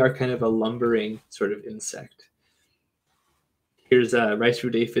they are kind of a lumbering sort of insect. Here's rice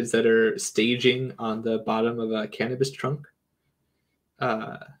root aphids that are staging on the bottom of a cannabis trunk.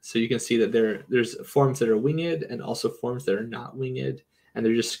 So you can see that there's forms that are winged and also forms that are not winged, and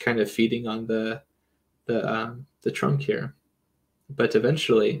they're just kind of feeding on the trunk here. But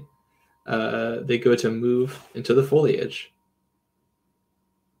eventually, they go to move into the foliage.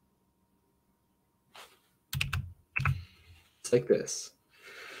 It's like this.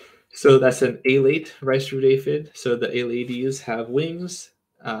 So that's an alate rice root aphid. So the alades have wings.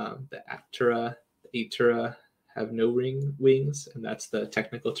 The aptera, the atera have no wings, and that's the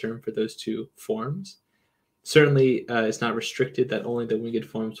technical term for those two forms. Certainly, it's not restricted that only the winged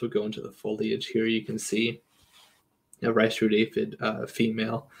forms will go into the foliage. Here you can see a rice root aphid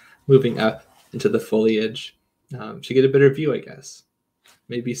female moving up into the foliage to get a better view, I guess.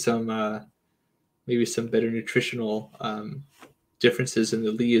 Maybe some better nutritional differences in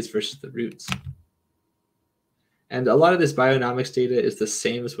the leaves versus the roots. And a lot of this bionomics data is the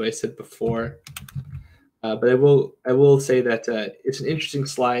same as what I said before. But I will say that it's an interesting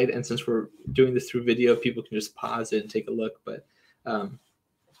slide, and since we're doing this through video, people can just pause it and take a look. But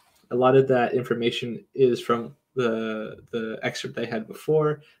a lot of that information is from the excerpt I had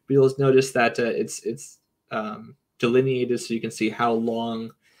before. But you'll notice that it's delineated so you can see how long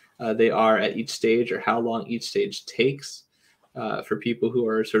they are at each stage, or how long each stage takes for people who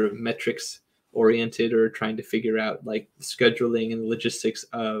are sort of metrics oriented or trying to figure out like scheduling and the logistics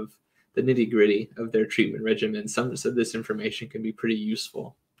of the nitty-gritty of their treatment regimen. Some of this information can be pretty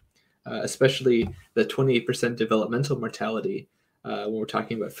useful, especially the 28% developmental mortality when we're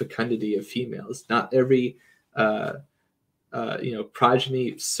talking about fecundity of females. Not every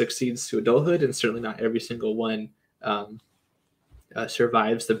progeny succeeds to adulthood, and certainly not every single one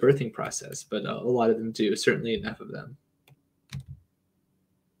survives the birthing process, but a lot of them do, certainly enough of them.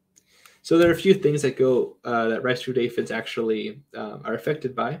 So there are a few things that that rice root aphids actually are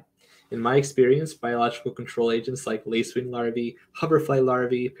affected by. In my experience, biological control agents like lacewing larvae, hoverfly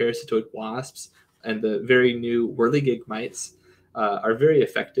larvae, parasitoid wasps, and the very new whirligig mites are very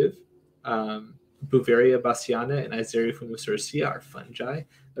effective. Beauveria bassiana and Eisseria fumisorcia are fungi.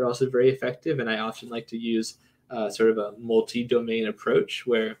 They're also very effective, and I often like to use sort of a multi-domain approach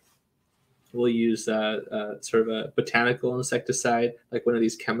where we'll use sort of a botanical insecticide, like one of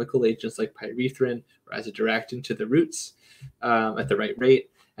these chemical agents like pyrethrin, or as a diractant to the roots at the right rate.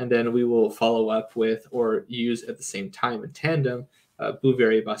 And then we will follow up with, or use at the same time in tandem,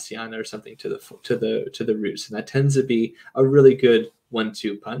 Beauveria bassiana or something to the roots. And that tends to be a really good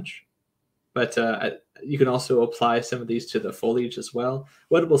 1-2 punch. But you can also apply some of these to the foliage as well.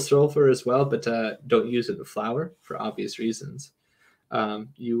 Wettable sulfur as well, but don't use it in the flower for obvious reasons.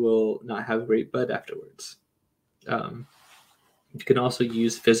 You will not have great bud afterwards. You can also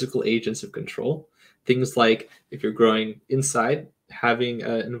use physical agents of control. Things like if you're growing inside, having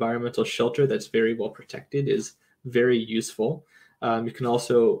an environmental shelter that's very well protected is very useful. You can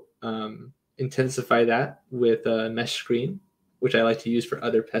also intensify that with a mesh screen, which I like to use for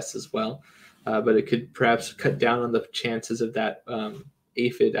other pests as well. But it could perhaps cut down on the chances of that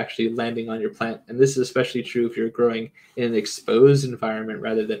aphid actually landing on your plant. And this is especially true if you're growing in an exposed environment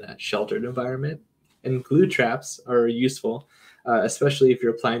rather than a sheltered environment. And glue traps are useful, especially if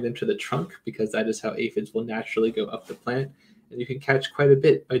you're applying them to the trunk, because that is how aphids will naturally go up the plant. And you can catch quite a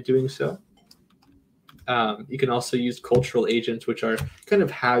bit by doing so. You can also use cultural agents, which are kind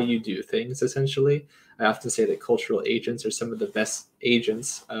of how you do things, essentially. I often say that cultural agents are some of the best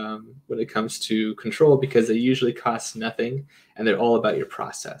agents when it comes to control, because they usually cost nothing and they're all about your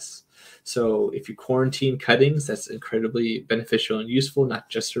process. So if you quarantine cuttings, that's incredibly beneficial and useful, not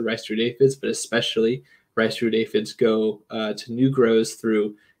just for rice root aphids, but especially rice root aphids go to new grows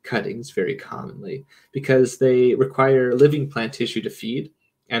through cuttings very commonly, because they require living plant tissue to feed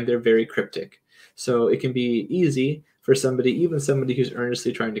and they're very cryptic. So it can be easy for somebody, even somebody who's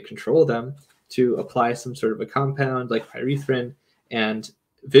earnestly trying to control them, to apply some sort of a compound like pyrethrin, and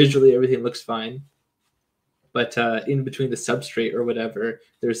visually everything looks fine. But in between the substrate or whatever,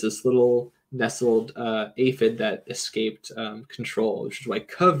 there's this little nestled aphid that escaped control, which is why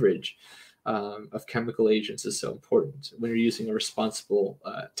coverage of chemical agents is so important when you're using a responsible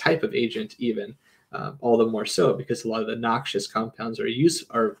type of agent, even all the more so, because a lot of the noxious compounds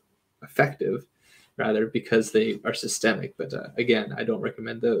are effective, rather, because they are systemic. But again, I don't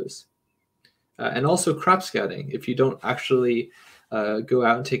recommend those. And also crop scouting. If you don't actually go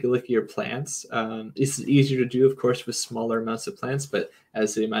out and take a look at your plants, this is easier to do, of course, with smaller amounts of plants. But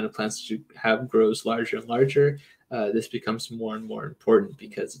as the amount of plants you have grows larger and larger, this becomes more and more important,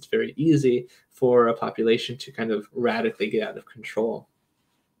 because it's very easy for a population to kind of radically get out of control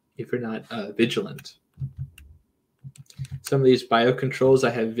if you're not vigilant. Some of these biocontrols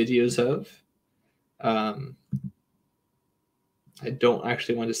I have videos of. I don't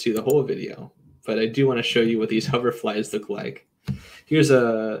actually want to see the whole video, but I do want to show you what these hoverflies look like. Here's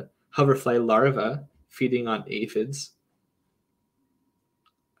a hoverfly larva feeding on aphids.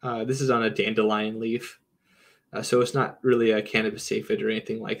 This is on a dandelion leaf, so it's not really a cannabis aphid or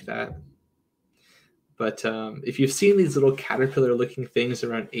anything like that. But if you've seen these little caterpillar-looking things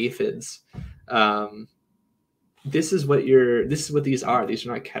around aphids, this is what these are. These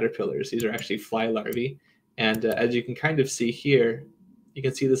are not caterpillars. These are actually fly larvae. And as you can kind of see here, you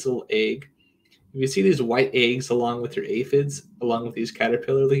can see this little egg. If you see these white eggs along with your aphids, along with these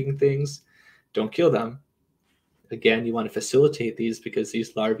caterpillar-looking things, don't kill them. Again, you want to facilitate these, because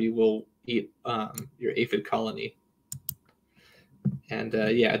these larvae will eat your aphid colony. And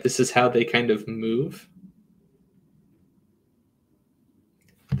yeah, this is how they kind of move.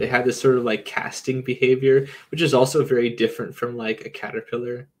 They have this sort of like casting behavior, which is also very different from like a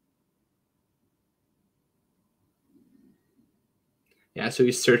caterpillar. Yeah, so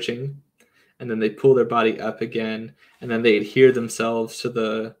he's searching, and then they pull their body up again, and then they adhere themselves to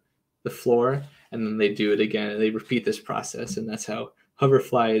the floor, and then they do it again, and they repeat this process, and that's how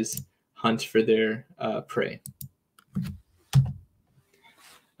hoverflies hunt for their prey.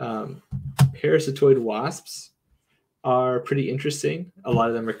 Parasitoid wasps are pretty interesting. A lot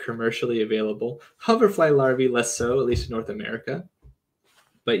of them are commercially available. Hoverfly larvae less so, at least in North America,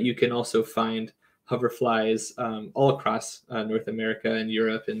 but you can also find hoverflies all across North America and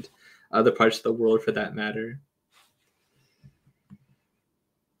Europe and other parts of the world, for that matter.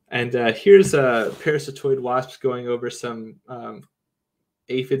 And here's parasitoid wasps going over some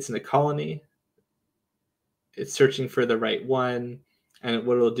aphids in a colony. it's searching for the right one, and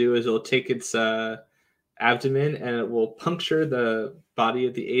what it'll do is it'll take its abdomen and it will puncture the body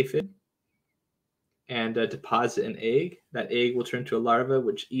of the aphid and deposit an egg. That egg will turn to a larva,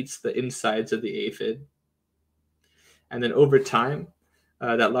 which eats the insides of the aphid. And then over time,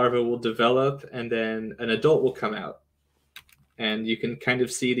 that larva will develop, and then an adult will come out. And you can kind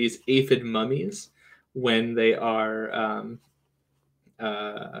of see these aphid mummies when they are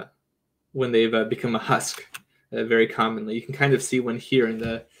when they've become a husk. Very commonly, you can kind of see one here in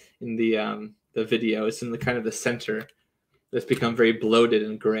the video. It's in the kind of the center that's become very bloated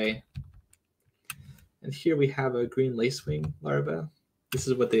and gray. And here we have a green lacewing larva. This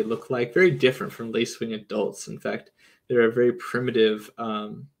is what they look like. Very different from lacewing adults. In fact, they're a very primitive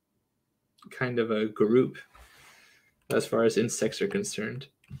kind of a group as far as insects are concerned.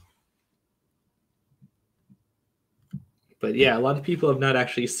 But yeah, a lot of people have not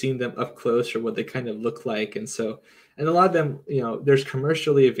actually seen them up close or what they kind of look like. And a lot of them, there's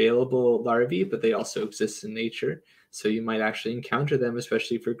commercially available larvae, but they also exist in nature. So you might actually encounter them,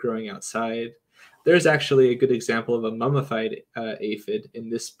 especially if you're growing outside. There's actually a good example of a mummified aphid in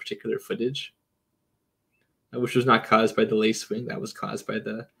this particular footage, which was not caused by the lacewing. That was caused by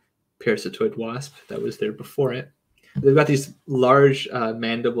the parasitoid wasp that was there before it. They've got these large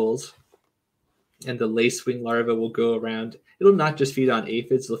mandibles, and the lacewing larva will go around. It'll not just feed on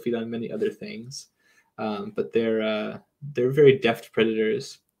aphids; it'll feed on many other things. But they're very deft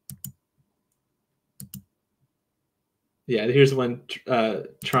predators. Yeah, here's one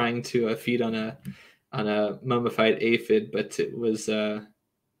trying to feed on a mummified aphid, but it was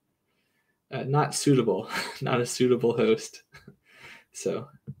not suitable, not a suitable host. So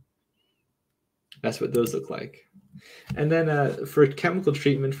that's what those look like. And then for chemical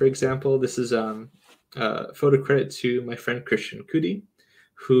treatment, for example, this is photo credit to my friend Christian Kudi,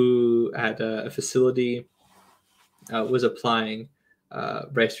 who at a facility was applying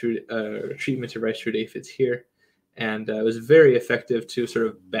treatment to rice root aphids here. And it was very effective to sort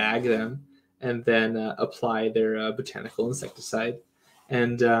of bag them and then apply their botanical insecticide.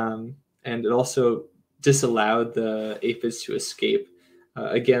 And it also disallowed the aphids to escape.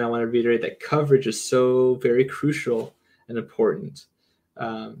 Again, I want to reiterate that coverage is so very crucial and important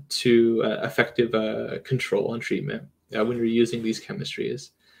to effective control and treatment when you're using these chemistries.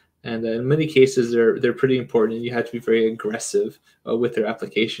 And in many cases, they're pretty important, and you have to be very aggressive with their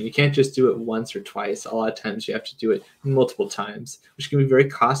application. You can't just do it once or twice. A lot of times you have to do it multiple times, which can be very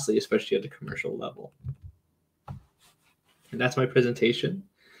costly, especially at the commercial level. And that's my presentation.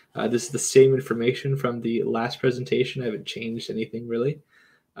 This is the same information from the last presentation. I haven't changed anything really.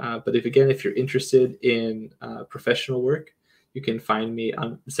 But if you're interested in professional work, you can find me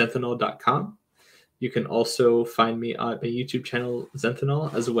on zenthanol.com. You can also find me on my YouTube channel,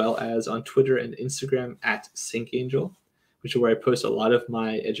 Zenthanol, as well as on Twitter and Instagram at SyncAngel, which is where I post a lot of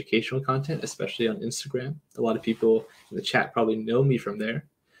my educational content, especially on Instagram. A lot of people in the chat probably know me from there.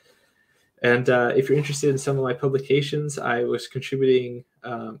 And if you're interested in some of my publications, I was contributing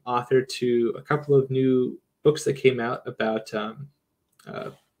author to a couple of new books that came out about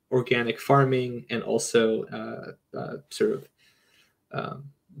organic farming and also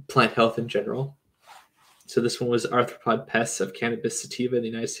plant health in general. So this one was Arthropod Pests of Cannabis sativa in the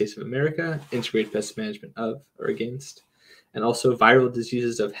United States of America, Integrated Pest Management of or against, and also Viral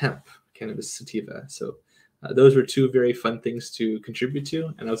Diseases of Hemp, Cannabis sativa. So those were two very fun things to contribute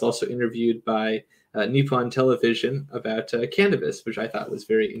to. And I was also interviewed by Nippon Television about cannabis, which I thought was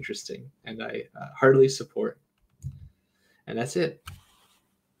very interesting, and I heartily support. And that's it.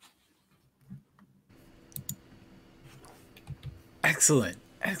 Excellent.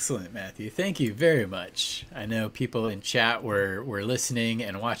 Excellent, Matthew. Thank you very much. I know people in chat were listening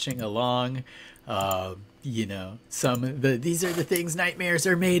and watching along. These are the things nightmares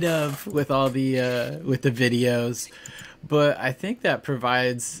are made of with all the with the videos. But I think that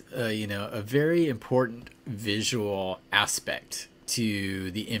provides a very important visual aspect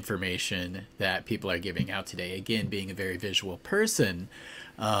to the information that people are giving out today. Again, being a very visual person,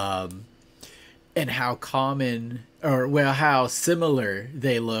 and how common how similar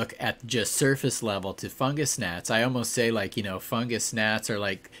they look at just surface level to fungus gnats. I almost say fungus gnats are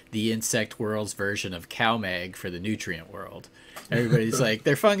like the insect world's version of CalMag for the nutrient world. Everybody's like,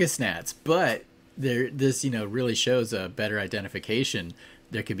 they're fungus gnats, but this really shows a better identification.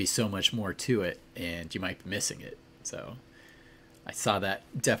 There could be so much more to it, and you might be missing it. So I saw that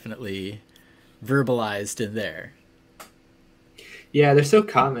definitely verbalized in there. Yeah, they're so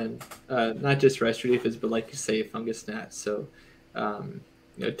common, not just rice root aphids, but like you say, fungus gnats. So,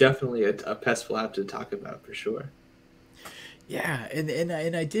 definitely a pest we'll have to talk about for sure. Yeah,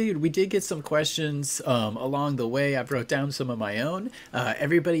 and we did get some questions along the way. I wrote down some of my own.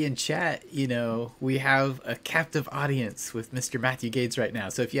 Everybody in chat, we have a captive audience with Mr. Matthew Gates right now.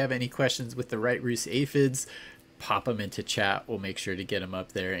 So if you have any questions with the Rice Root Aphids, pop them into chat. We'll make sure to get them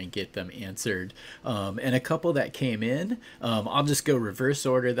up there and get them answered. And a couple that came in, I'll just go reverse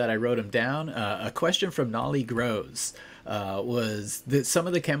order that I wrote them down. A question from Nolly Grows was that some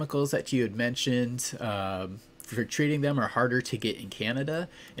of the chemicals that you had mentioned for treating them are harder to get in Canada,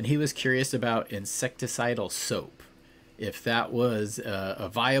 and he was curious about insecticidal soap, if that was a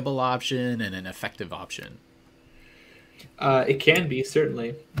viable option and an effective option. It can be,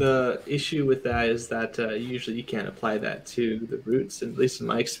 certainly. The issue with that is that usually you can't apply that to the roots, at least in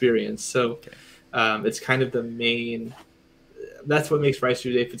my experience. So it's kind of the main. That's what makes Rice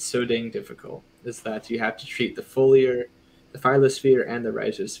Root Aphid so dang difficult, is that you have to treat the foliar, the phyllosphere, and the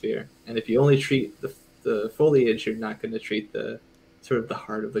rhizosphere. And if you only treat the foliage, you're not going to treat the sort of the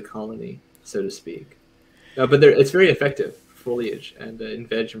heart of the colony, so to speak. But it's very effective, foliage, and in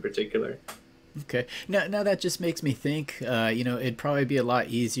veg in particular. Okay. Now that just makes me think, it'd probably be a lot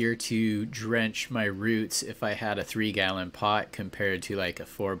easier to drench my roots if I had a 3-gallon pot compared to like a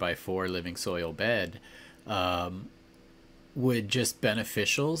 4x4 living soil bed. Would just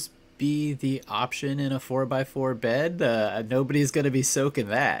beneficials be the option in a 4x4 bed? Nobody's going to be soaking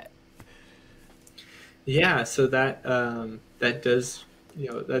that. Yeah, so that does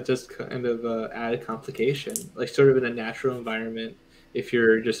kind of add a complication, like sort of in a natural environment. If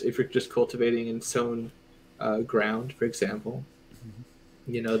you're just cultivating in sown ground, for example,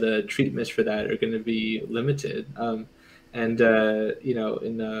 the treatments for that are going to be limited. In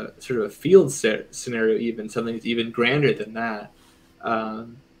a sort of a field scenario, even something that's even grander than that,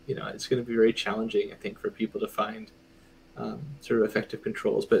 it's going to be very challenging, I think, for people to find sort of effective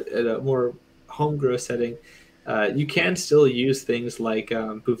controls. But at a more home grow setting, you can still use things like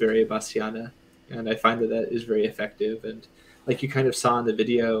Beauveria bassiana, and I find that is very effective. And like you kind of saw in the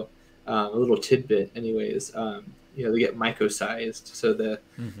video, a little tidbit anyways, they get myco-sized, so the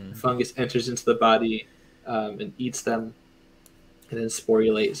fungus enters into the body and eats them, and then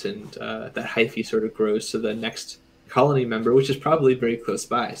sporulates, and that hyphae sort of grows to the next colony member, which is probably very close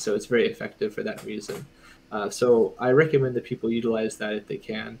by, so it's very effective for that reason. So I recommend that people utilize that if they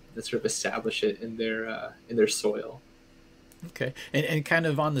can, and sort of establish it in their soil. Okay, and kind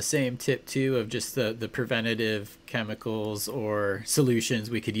of on the same tip too of just the preventative chemicals or solutions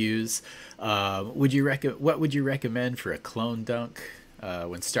we could use. What would you recommend for a clone dunk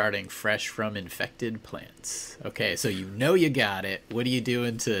when starting fresh from infected plants? Okay, so you got it. What are you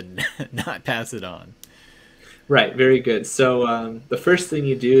doing to not pass it on? Right, very good. So the first thing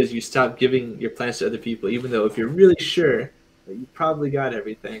you do is you stop giving your plants to other people, even though if you're really sure that you probably got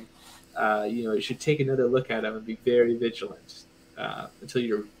everything. You should take another look at them and be very vigilant until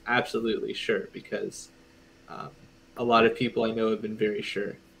you're absolutely sure, because a lot of people I know have been very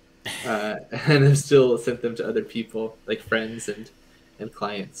sure and have still sent them to other people, like friends and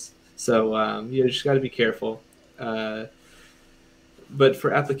clients. So you just got to be careful. But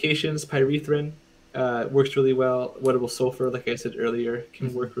for applications, pyrethrin works really well. Wettable sulfur, like I said earlier,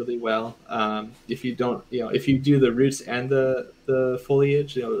 can work really well. If you don't, if you do the roots and the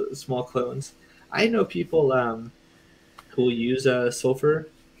foliage, small clones. I know people who will use sulfur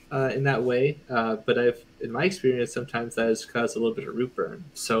in that way, but in my experience, sometimes that has caused a little bit of root burn.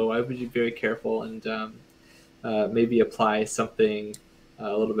 So I would be very careful and maybe apply something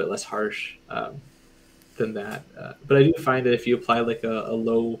a little bit less harsh than that. But I do find that if you apply like a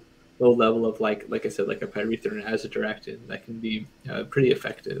low level of like I said, like a pyrethrin as a directed, that can be pretty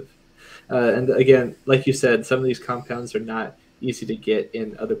effective. And again, like you said, some of these compounds are not easy to get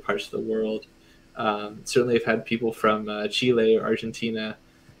in other parts of the world. Certainly, I've had people from Chile or Argentina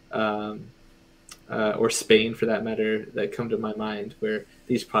or Spain, for that matter, that come to my mind where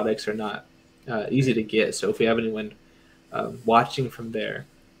these products are not easy to get. So if we have anyone watching from there,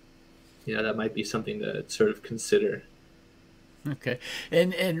 that might be something to sort of consider. Okay,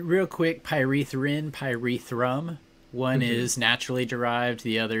 and real quick, pyrethrin, pyrethrum. One is naturally derived,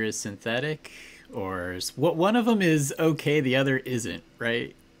 the other is synthetic, or what? One of them is okay, the other isn't,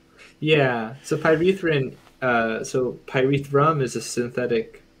 right? Yeah. So pyrethrin, so pyrethrum is a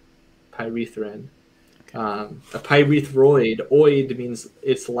synthetic pyrethrin. Okay. A pyrethroid, oid means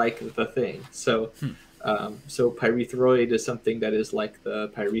it's like the thing. So, so pyrethroid is something that is like the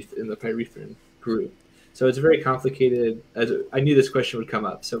pyrethrin group. So it's very complicated. I knew this question would come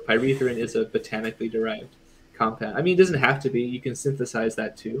up. So pyrethrin is a botanically derived compound. I mean, it doesn't have to be. You can synthesize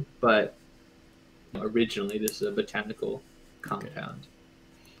that too. But originally, this is a botanical compound.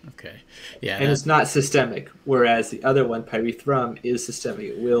 Okay. Yeah. And it's not systemic, whereas the other one, pyrethrum, is systemic.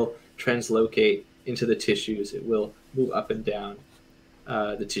 It will translocate into the tissues. It will move up and down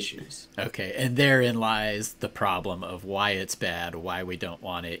the tissues. Okay, and therein lies the problem of why it's bad, why we don't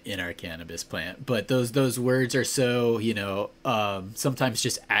want it in our cannabis plant. But those words are so, sometimes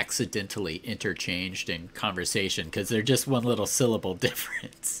just accidentally interchanged in conversation because they're just one little syllable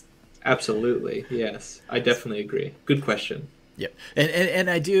difference. Absolutely, yes, I definitely agree. Good question. Yep. And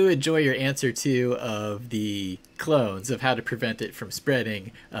I do enjoy your answer too of the clones, of how to prevent it from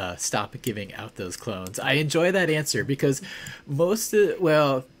spreading, stop giving out those clones. I enjoy that answer because I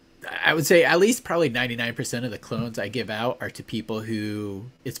would say at least probably 99% of the clones I give out are to people who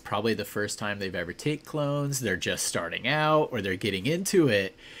it's probably the first time they've ever take clones, they're just starting out or they're getting into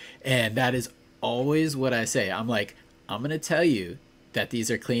it. And that is always what I say. I'm like, I'm going to tell you that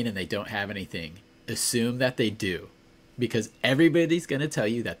these are clean and they don't have anything. Assume that they do, because everybody's going to tell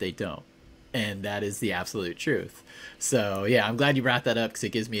you that they don't. And that is the absolute truth. So, yeah, I'm glad you brought that up because it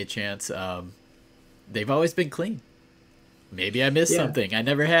gives me a chance. They've always been clean. Maybe I missed something. I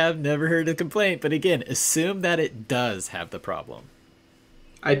never heard a complaint. But again, assume that it does have the problem.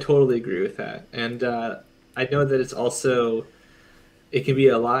 I totally agree with that. And I know that it's also, it can be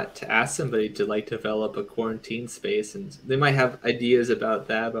a lot to ask somebody to like develop a quarantine space. And they might have ideas about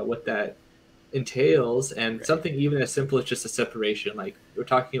that, about what that entails, and right. Something even as simple as just a separation. Like we're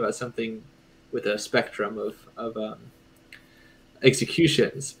talking about something with a spectrum of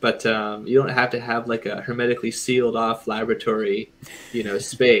executions, but you don't have to have like a hermetically sealed off laboratory,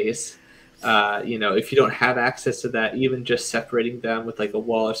 space. If you don't have access to that, even just separating them with like a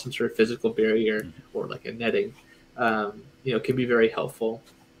wall or some sort of physical barrier or like a netting, can be very helpful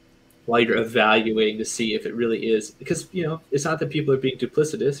while you're evaluating to see if it really is, because it's not that people are being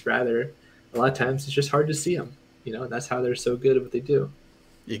duplicitous, rather a lot of times it's just hard to see them, and that's how they're so good at what they do.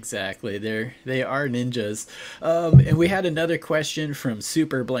 Exactly. They are ninjas. And we had another question from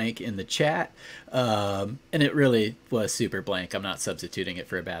Super Blank in the chat. And it really was Super Blank. I'm not substituting it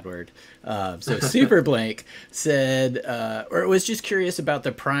for a bad word. So Super Blank said, or was just curious about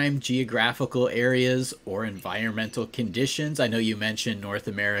the prime geographical areas or environmental conditions. I know you mentioned North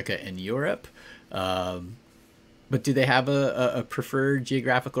America and Europe. But do they have a preferred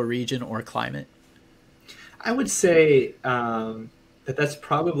geographical region or climate? I would say that's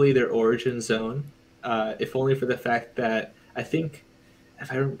probably their origin zone, if only for the fact that I think,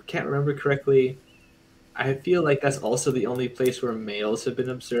 if I can't remember correctly, I feel like that's also the only place where males have been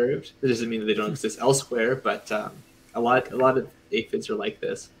observed. That doesn't mean that they don't exist elsewhere, but a lot of aphids are like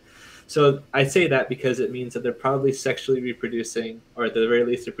this. So I say that because it means that they're probably sexually reproducing, or at the very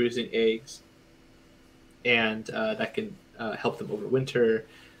least they're producing eggs, and that can help them overwinter,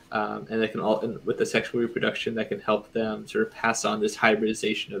 and that can with the sexual reproduction, that can help them sort of pass on this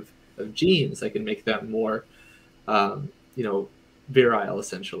hybridization of genes that can make them more, virile,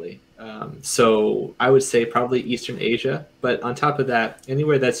 essentially. So I would say probably Eastern Asia, but on top of that,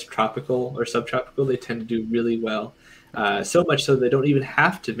 anywhere that's tropical or subtropical, they tend to do really well. So much so they don't even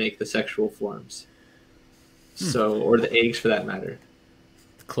have to make the sexual forms, or the eggs for that matter.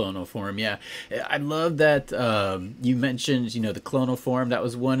 Clonal form, yeah. I love that you mentioned, the clonal form. That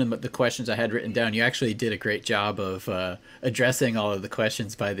was one of the questions I had written down. You actually did a great job of addressing all of the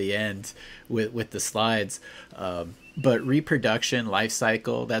questions by the end with the slides. But reproduction, life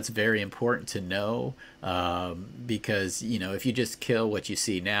cycle, that's very important to know, because, if you just kill what you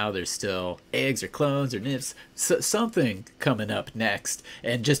see now, there's still eggs or clones or nymphs, something coming up next.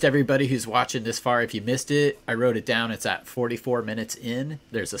 And just everybody who's watching this far, if you missed it, I wrote it down. It's at 44 minutes in.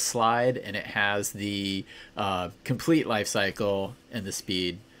 There's a slide, and it has the complete life cycle and the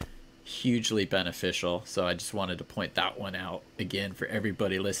speed. Hugely beneficial. So I just wanted to point that one out again for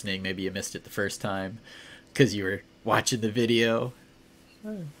everybody listening. Maybe you missed it the first time because you were watching the video.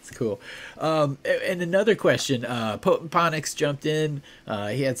 It's cool. And another question, Potent Ponix jumped in.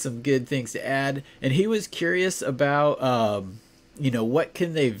 He had some good things to add, and he was curious about what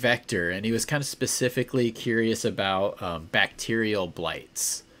can they vector, and he was kind of specifically curious about bacterial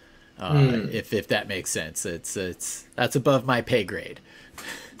blights. If that makes sense. That's above my pay grade.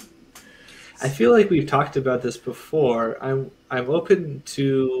 I feel like we've talked about this before. I'm open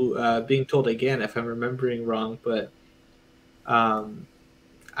to being told again if I'm remembering wrong, but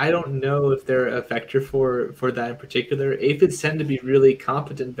I don't know if they're a vector for that in particular. Aphids tend to be really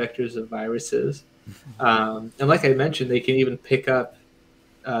competent vectors of viruses, and like I mentioned, they can even pick up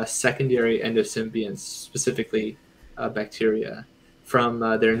secondary endosymbionts, specifically bacteria, from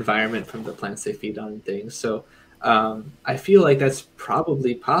their environment, from the plants they feed on and things. So I feel like that's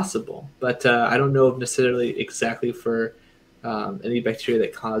probably possible, but I don't know necessarily exactly for any bacteria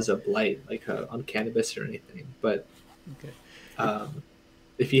that cause a blight, like on cannabis or anything. But Okay.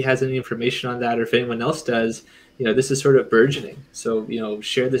 if he has any information on that, or if anyone else does, this is sort of burgeoning. So,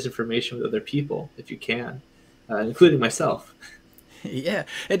 share this information with other people if you can, including myself. Yeah,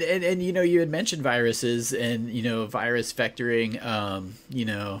 and you had mentioned viruses and virus vectoring.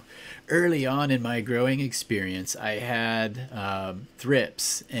 Early on in my growing experience, I had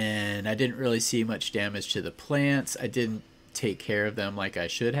thrips, and I didn't really see much damage to the plants. I didn't take care of them like I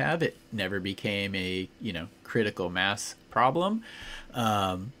should have. It never became a critical mass problem.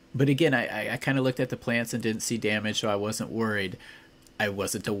 But again, I kind of looked at the plants and didn't see damage, so I wasn't worried. I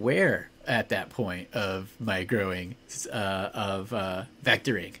wasn't aware at that point of my growing of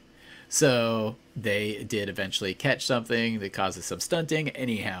vectoring. So they did eventually catch something that causes some stunting.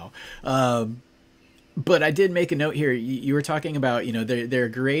 Anyhow, but I did make a note here. You were talking about, they're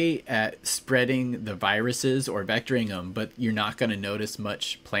great at spreading the viruses or vectoring them, but you're not going to notice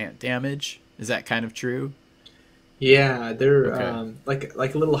much plant damage. Is that kind of true? Yeah, they're Okay.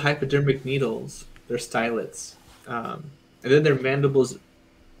 like little hypodermic needles. They're stylets, and then their mandibles,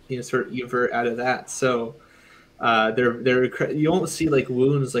 sort of evert out of that. So you won't see like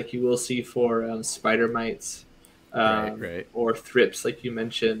wounds like you will see for spider mites, Right, right. or thrips, like you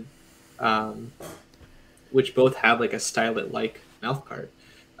mentioned, um, which both have like a stylet-like mouth part.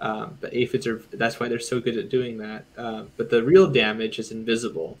 But aphids that's why they're so good at doing that. But the real damage is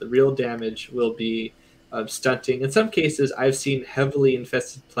invisible. The real damage will be stunting. In some cases, I've seen heavily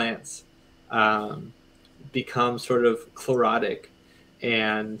infested plants um, become sort of chlorotic.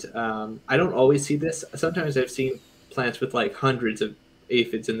 And I don't always see this. Sometimes I've seen plants with like hundreds of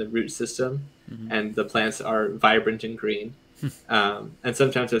aphids in the root system, Mm-hmm. and the plants are vibrant and green. And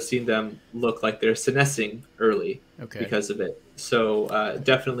sometimes I've seen them look like they're senescing early Okay. because of it. So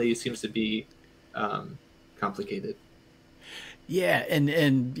definitely seems to be complicated. Yeah,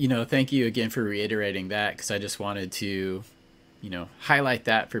 and thank you again for reiterating that, because I just wanted to highlight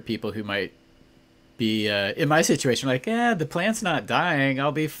that for people who might be in my situation, like, the plant's not dying,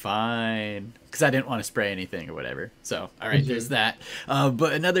 I'll be fine, because I didn't want to spray anything or whatever. So, all right, there's Mm-hmm. that.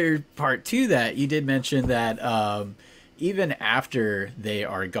 But another part to that, you did mention that even after they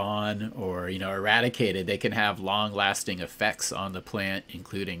are gone or eradicated, they can have long-lasting effects on the plant,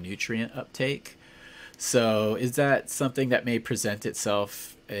 including nutrient uptake. So, is that something that may present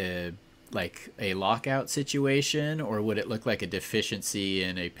itself like a lockout situation, or would it look like a deficiency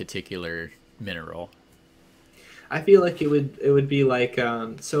in a particular mineral? I feel like it would be like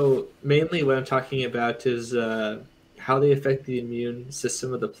so mainly what I'm talking about is how they affect the immune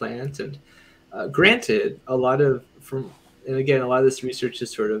system of the plant. And granted, a lot of from and again, a lot of this research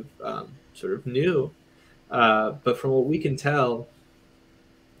is sort of new, but from what we can tell,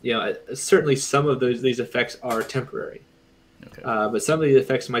 certainly some of these effects are temporary. Okay. But some of the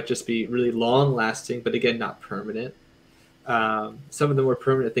effects might just be really long lasting, but again, not permanent. Some of the more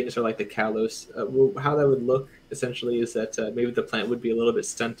permanent things are like the callus. How that would look essentially is that maybe the plant would be a little bit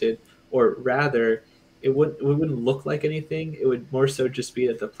stunted, or rather, it wouldn't look like anything. It would more so just be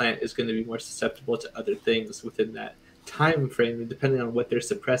that the plant is going to be more susceptible to other things within that time frame, depending on what they're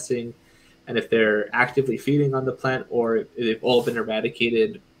suppressing, and if they're actively feeding on the plant, or if they've all been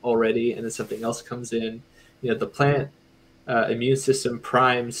eradicated already, and then something else comes in. The plant immune system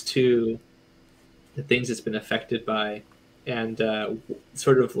primes to the things it's been affected by, and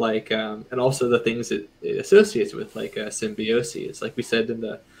sort of like, and also the things it associates with, like symbiosis, like we said in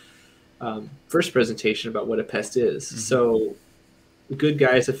the first presentation about what a pest is. Mm-hmm. So, good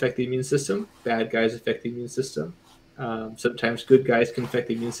guys affect the immune system, bad guys affect the immune system. Sometimes good guys can affect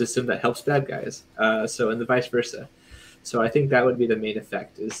the immune system that helps bad guys. And the vice versa. So I think that would be the main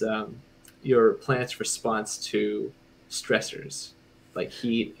effect, is your plant's response to stressors like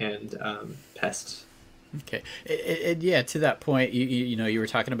heat and pests. Okay. And yeah, to that point, you were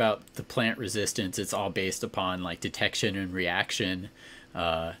talking about the plant resistance. It's all based upon like detection and reaction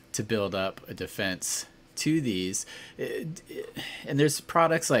to build up a defense to these. And there's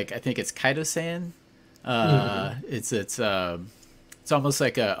products like, I think it's chitosan. Mm-hmm. It's almost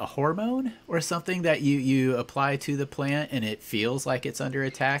like a hormone or something that you apply to the plant, and it feels like it's under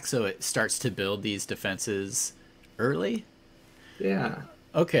attack, so it starts to build these defenses early. Yeah.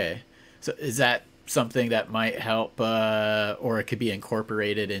 Okay. So is that something that might help, or it could be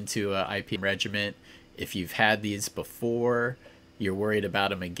incorporated into a IPM regimen if you've had these before, you're worried about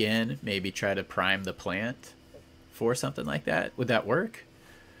them again, maybe try to prime the plant for something like that? Would that work?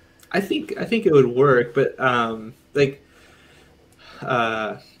 I think it would work, but like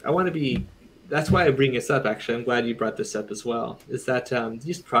I want to be. That's why I bring this up. Actually, I'm glad you brought this up as well. Is that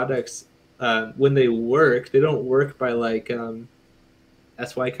these products when they work, they don't work by like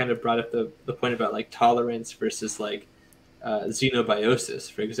that's why I kind of brought up the point about like tolerance versus like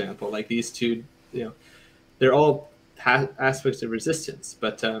xenobiosis, for example. Like these two, you know, they're all aspects of resistance,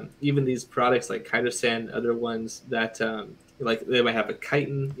 but even these products like chitosan, other ones that like they might have a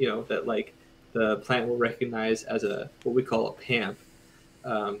chitin, you know, that like the plant will recognize as a what we call a PAMP,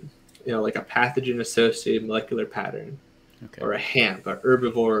 you know, like a pathogen associated molecular pattern, Okay. or a HAMP, a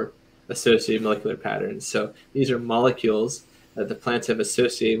herbivore associated molecular pattern. So these are molecules that the plants have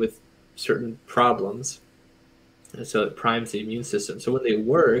associated with certain problems, and so it primes the immune system. So when they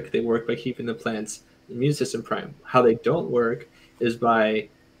work by keeping the plant's immune system primed. How they don't work is by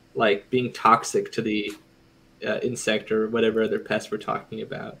like being toxic to the insect or whatever other pest we're talking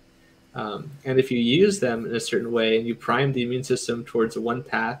about. And if you use them in a certain way and you prime the immune system towards one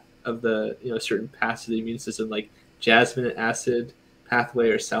path of the, you know, certain paths of the immune system, like jasmine acid pathway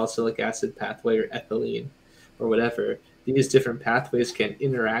or salicylic acid pathway or ethylene or whatever, these different pathways can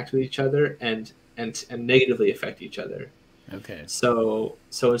interact with each other and negatively affect each other. Okay. So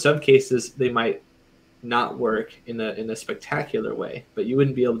in some cases they might not work in a spectacular way, but you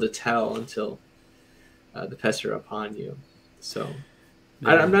wouldn't be able to tell until the pests are upon you. So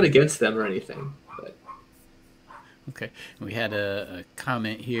I'm not against them or anything, but okay. We had a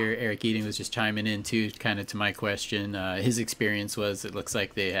comment here. Eric Eating was just chiming in too, kind of to my question. His experience was it looks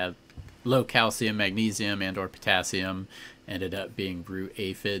like they have low calcium, magnesium, and or potassium, ended up being root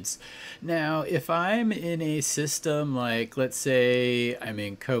aphids. Now, if I'm in a system like, let's say I'm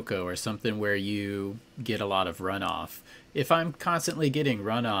in cocoa or something where you get a lot of runoff, if I'm constantly getting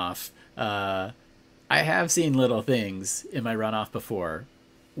runoff, I have seen little things in my runoff before.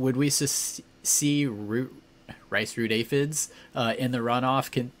 Would we see rice root aphids in the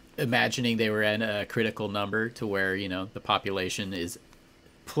runoff, imagining they were in a critical number to where, you know, the population is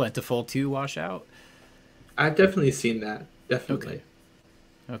plentiful to wash out? I've definitely seen that. Definitely.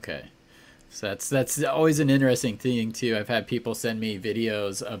 Okay. So that's always an interesting thing too. I've had people send me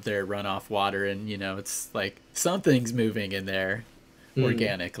videos of their runoff water, and you know, it's like something's moving in there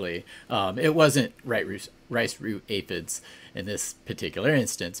organically. It wasn't rice root aphids in this particular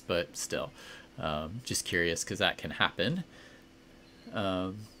instance, but still, just curious because that can happen.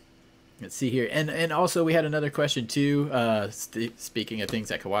 Let's see here, and also we had another question too. Speaking of things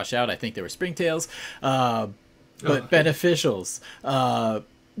that could wash out, I think there were springtails, but beneficials.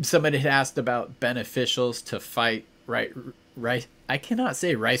 Somebody had asked about beneficials to fight rice. I cannot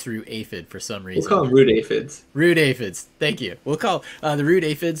say rice root aphid for some reason. We'll call them root aphids. Root aphids. Thank you. We'll call the root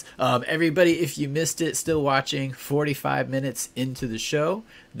aphids. Everybody, if you missed it, still watching 45 minutes into the show,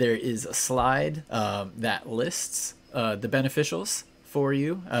 there is a slide that lists the beneficials for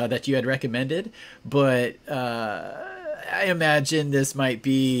you that you had recommended. But I imagine this might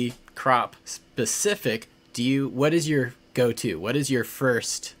be crop specific. What is your go-to? What is your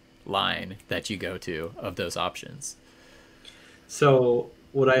first line that you go to of those options? So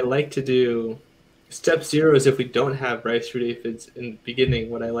what I like to do, step 0 is if we don't have rice root aphids in the beginning,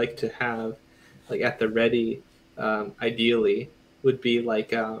 what I like to have like at the ready, ideally, would be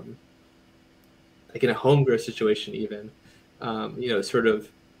like in a home grow situation even, you know, sort of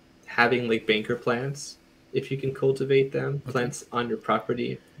having like banker plants, if you can cultivate them, plants on your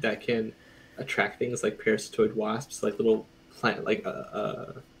property that can attract things like parasitoid wasps, like little plant, like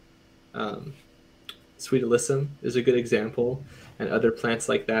Sweet Alyssum is a good example, and other plants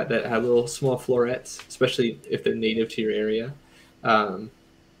like that that have little small florets, especially if they're native to your area.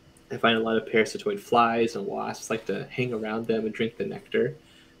 I find a lot of parasitoid flies and wasps like to hang around them and drink the nectar.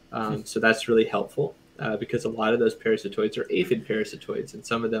 So that's really helpful because a lot of those parasitoids are aphid parasitoids, and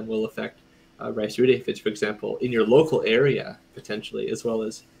some of them will affect rice root aphids, for example, in your local area potentially, as well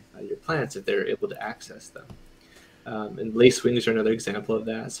as your plants if they're able to access them. And lacewings are another example of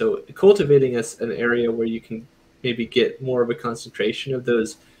that. So cultivating an area where you can maybe get more of a concentration of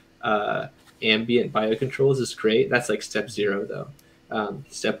those ambient biocontrols is great. That's like step 0 though.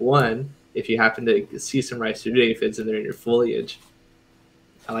 Step 1, if you happen to see some rice root aphids and they're in your foliage,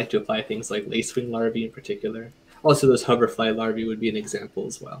 I like to apply things like lacewing larvae in particular. Also, those hoverfly larvae would be an example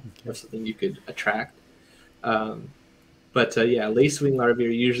as well of something you could attract. But yeah, lacewing larvae are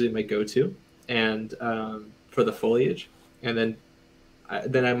usually my go-to, and for the foliage, and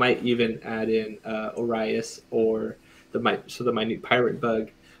then I might even add in Orius or the minute pirate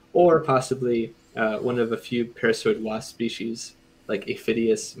bug, or possibly one of a few parasitoid wasp species like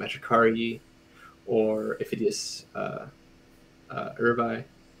Aphidius metricarii or Aphidius urbi,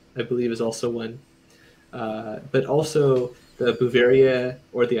 I believe is also one. But also the Beauveria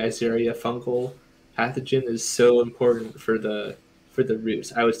or the Eiseria fungal pathogen is so important for the for the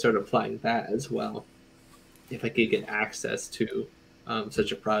roots, I would start applying that as well if I could get access to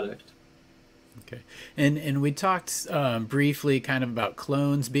such a product. Okay. And we talked briefly kind of about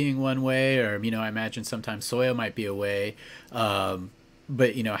clones being one way, or, I imagine sometimes soil might be a way.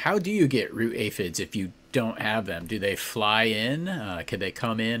 But, how do you get root aphids if you don't have them? Do they fly in? Could they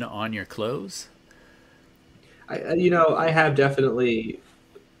come in on your clothes? I've definitely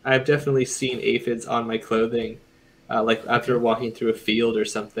seen aphids on my clothing, like after walking through a field or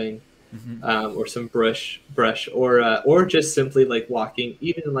something, or some brush, or just simply like walking,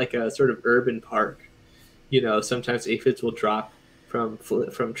 even in like a sort of urban park. Sometimes aphids will drop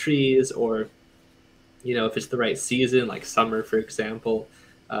from trees, or if it's the right season, like summer, for example,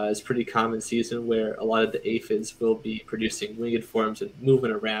 is a pretty common season where a lot of the aphids will be producing winged forms and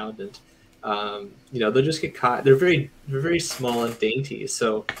moving around, and they'll just get caught. They're very small and dainty,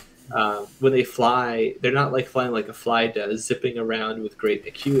 so when they fly, they're not like flying like a fly does, zipping around with great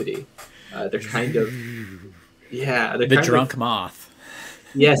acuity. They're kind of, yeah, they're The kind drunk of, moth.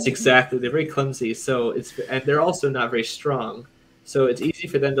 yes, exactly. They're very clumsy, and they're also not very strong, so it's easy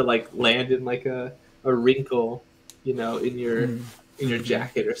for them to like land in like a wrinkle, in your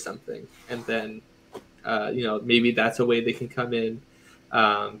jacket or something, and then maybe that's a way they can come in.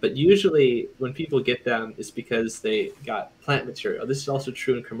 But usually when people get them, it's because they got plant material. This is also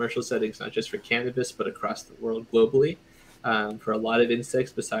true in commercial settings, not just for cannabis, but across the world globally, for a lot of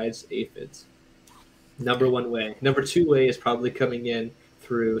insects besides aphids. Number one way. Number two way is probably coming in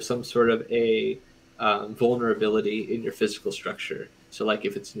through some sort of a vulnerability in your physical structure. So like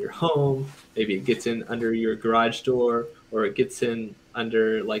if it's in your home, maybe it gets in under your garage door, or it gets in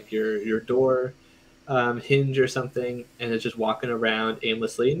under like your door hinge or something, and it's just walking around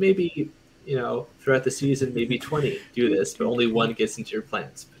aimlessly. And maybe, throughout the season, maybe 20 do this, but only one gets into your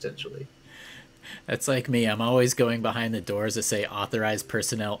plants potentially. That's like me. I'm always going behind the doors that say authorized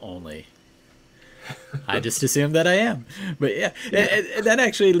personnel only. I just assume that I am. But yeah, Yeah. and that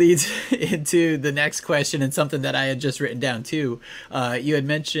actually leads into the next question, and something that I had just written down too. You had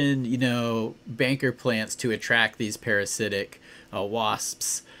mentioned, banker plants to attract these parasitic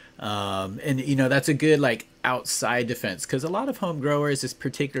wasps. And, that's a good like outside defense, because a lot of home growers, is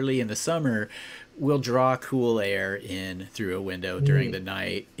particularly in the summer, will draw cool air in through a window during the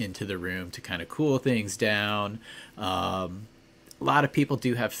night into the room to kind of cool things down. A lot of people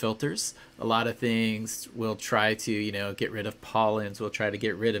do have filters. A lot of things will try to, get rid of pollens, will try to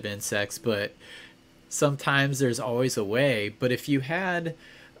get rid of insects, but sometimes there's always a way. But if you had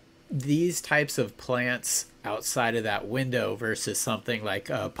these types of plants outside of that window versus something like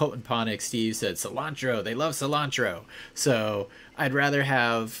Potent Ponic, Steve said cilantro, they love cilantro. So I'd rather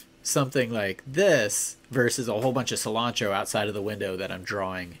have something like this versus a whole bunch of cilantro outside of the window that I'm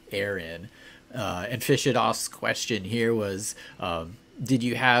drawing air in. And Fishidoff's question here was, did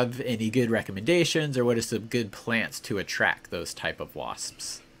you have any good recommendations, or what are some good plants to attract those type of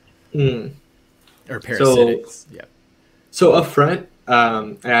wasps or parasitics? Yeah. So up front,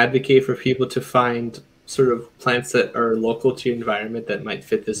 I advocate for people to find sort of plants that are local to your environment that might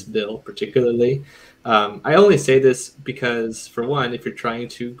fit this bill particularly. I only say this because, for one, if you're trying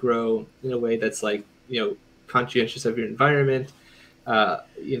to grow in a way that's like, conscientious of your environment, a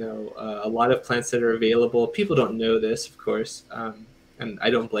lot of plants that are available, people don't know this, of course, and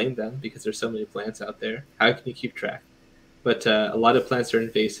I don't blame them because there's so many plants out there. How can you keep track? But a lot of plants are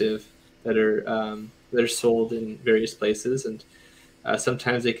invasive that are sold in various places, and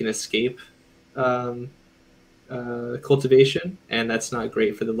sometimes they can escape cultivation, and that's not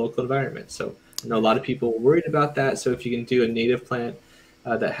great for the local environment. So I know a lot of people are worried about that. So if you can do a native plant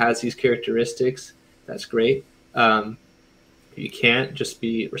that has these characteristics, that's great. You can't, just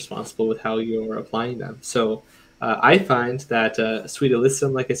be responsible with how you're applying them. So I find that Sweet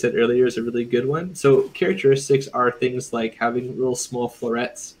Alyssum, like I said earlier, is a really good one. So characteristics are things like having little small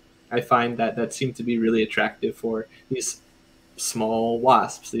florets. I find that seem to be really attractive for these small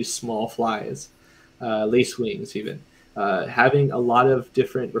wasps, these small flies, lacewings even. Having a lot of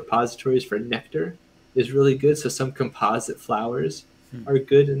different repositories for nectar is really good. So some composite flowers are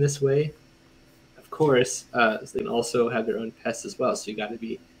good in this way. Of course, they can also have their own pests as well. So you got to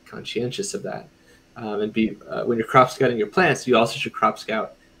be conscientious of that. And be when you're crop scouting your plants, you also should crop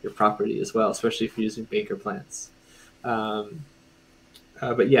scout your property as well, especially if you're using banker plants.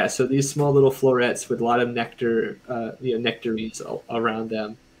 But yeah, so these small little florets with a lot of nectar, nectaries around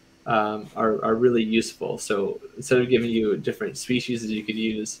them are really useful. So instead of giving you different species that you could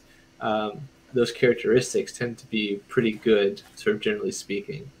use, those characteristics tend to be pretty good, sort of generally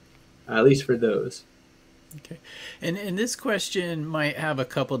speaking, at least for those. Okay. And this question might have a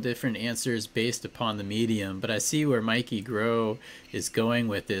couple different answers based upon the medium, but I see where Mikey Grow is going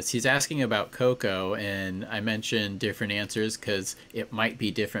with this. He's asking about cocoa, and I mentioned different answers because it might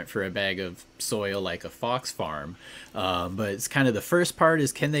be different for a bag of soil like a Fox Farm. But it's kind of the first part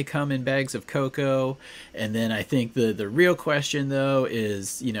is, can they come in bags of cocoa? And then I think the real question, though,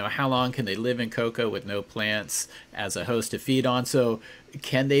 is, how long can they live in cocoa with no plants as a host to feed on? So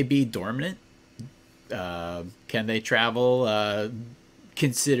can they be dormant? Can they travel,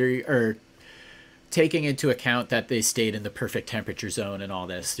 consider or taking into account that they stayed in the perfect temperature zone and all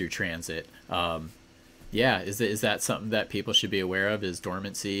this through transit? Yeah, is that something that people should be aware of, is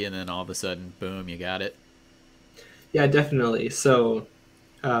dormancy, and then all of a sudden, boom, you got it? Yeah, definitely. So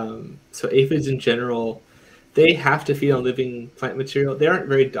aphids in general, they have to feed on living plant material. They aren't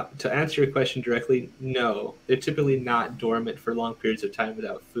to answer your question directly, no, they're typically not dormant for long periods of time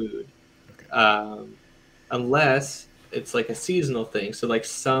without food. Okay. Unless it's like a seasonal thing. So like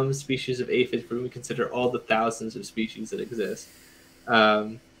some species of aphids, when we consider all the thousands of species that exist,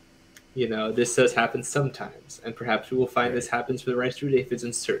 um, this does happen sometimes, and perhaps we will find this happens for the rice root aphids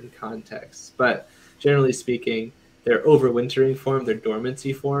in certain contexts. But generally speaking, their overwintering form, their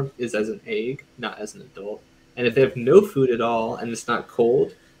dormancy form, is as an egg, not as an adult. And if they have no food at all and it's not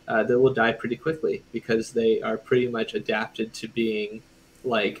cold, they will die pretty quickly because they are pretty much adapted to being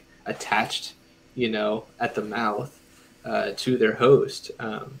like attached, at the mouth to their host.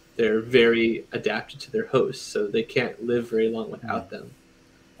 They're very adapted to their host, so they can't live very long without them.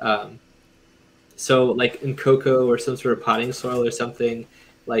 So like in cocoa or some sort of potting soil or something,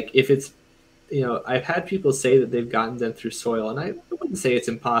 like if it's, I've had people say that they've gotten them through soil, and I wouldn't say it's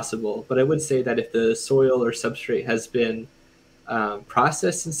impossible, but I would say that if the soil or substrate has been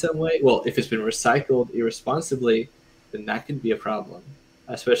processed in some way, well, if it's been recycled irresponsibly, then that could be a problem,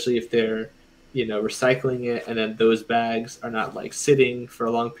 especially if they're, recycling it and then those bags are not like sitting for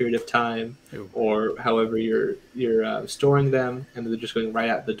a long period of time. Ooh. Or however you're storing them and they're just going right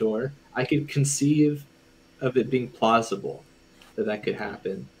out the door. I could conceive of it being plausible that could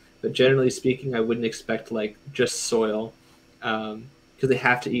happen. But generally speaking, I wouldn't expect like just soil, because they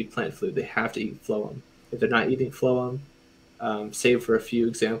have to eat plant food. They have to eat phloem. If they're not eating phloem, save for a few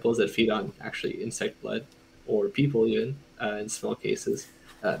examples that feed on actually insect blood or people even in small cases,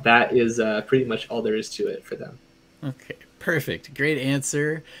 that is pretty much all there is to it for them. Okay, perfect. Great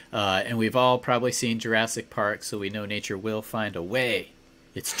answer. And we've all probably seen Jurassic Park, so we know nature will find a way.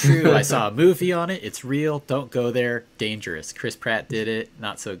 It's true. I saw a movie on it. It's real. Don't go there. Dangerous. Chris Pratt did it.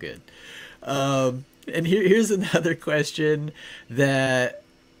 Not so good. And here's another question that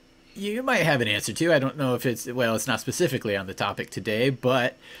you might have an answer to. I don't know if it's not specifically on the topic today,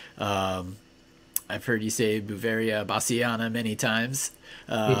 but I've heard you say Bouveria bassiana many times.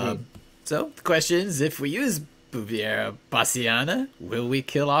 So the question is, if we use Bouveria bassiana, will we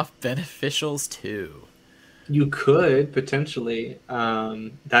kill off beneficials too? You could potentially.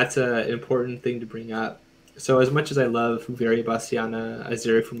 That's an important thing to bring up. So as much as I love Bouveria bassiana,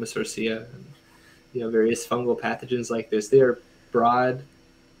 Azerifuma sorcia, and various fungal pathogens like this, they are broad.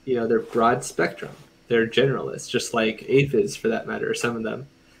 They're broad spectrum. They're generalists, just like aphids for that matter, some of them.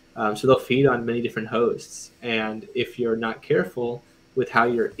 So they'll feed on many different hosts. And if you're not careful with how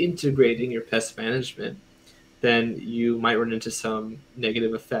you're integrating your pest management, then you might run into some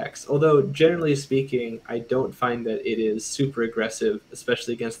negative effects. Although, generally speaking, I don't find that it is super aggressive,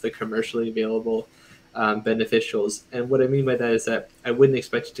 especially against the commercially available beneficials. And what I mean by that is that I wouldn't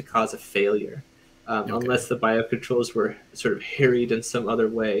expect it to cause a failure. Unless the biocontrols were sort of harried in some other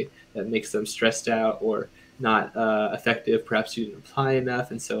way that makes them stressed out or not effective. Perhaps you didn't apply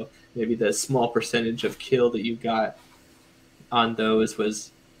enough, and so maybe the small percentage of kill that you got on those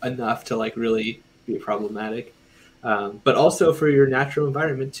was enough to like really be problematic. But also for your natural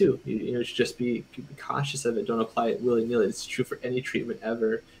environment too. You should just be cautious of it. Don't apply it willy-nilly. It's true for any treatment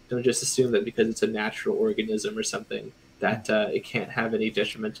ever. Don't just assume that because it's a natural organism or something that it can't have any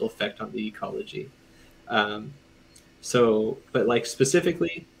detrimental effect on the ecology. But like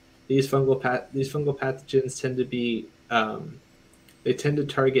specifically, these fungal pathogens tend to be they tend to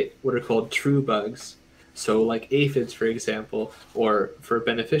target what are called true bugs. So like aphids, for example, or for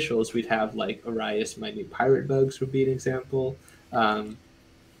beneficials, we'd have like Arius minute pirate bugs would be an example.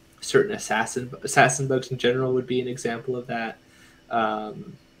 Certain assassin bugs in general would be an example of that.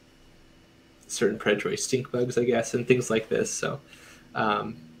 Certain predatory stink bugs, I guess, and things like this. So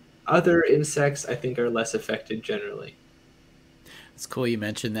other insects, I think, are less affected generally. It's cool you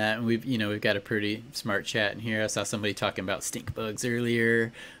mentioned that, and we've got a pretty smart chat in here. I saw somebody talking about stink bugs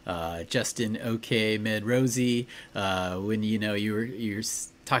earlier. Justin, OK, Med, Rosie, when you were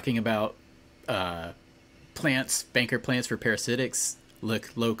talking about plants, banker plants for parasitics,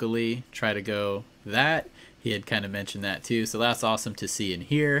 look locally, try to go that. He had kind of mentioned that too, so that's awesome to see and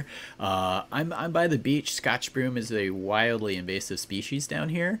hear. I'm by the beach. Scotch broom is a wildly invasive species down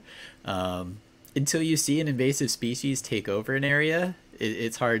here. Until you see an invasive species take over an area,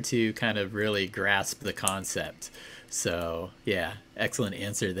 it's hard to kind of really grasp the concept. So yeah, excellent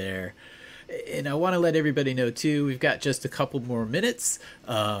answer there. And I want to let everybody know too, we've got just a couple more minutes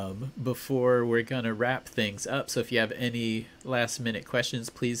before we're going to wrap things up. So if you have any last minute questions,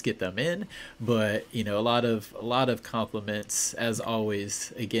 please get them in. But you know, a lot of compliments as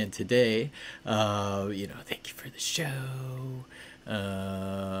always again today. You know, thank you for the show.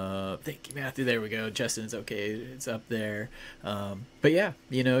 Thank you, Matthew. There we go. Justin's okay. It's up there. But yeah,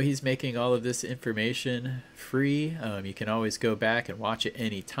 you know, he's making all of this information free. You can always go back and watch it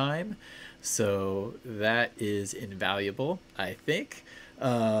anytime. So that is invaluable, I think.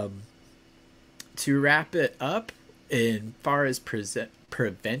 To wrap it up, in far as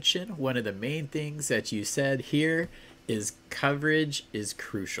prevention, one of the main things that you said here is coverage is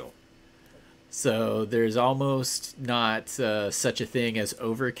crucial. So there's almost not such a thing as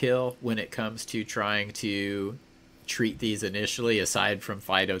overkill when it comes to trying to treat these initially, aside from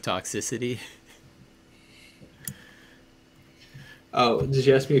phytotoxicity. Oh, did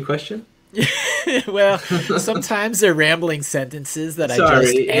you ask me a question? Well, sometimes they're rambling sentences that I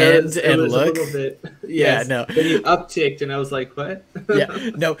just end and look. A little bit, yes. Yeah, no. Then you upticked, and I was like, "What?"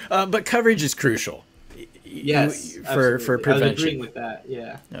 Yeah, no. But coverage is crucial. Yes, for prevention. I was agreeing with that.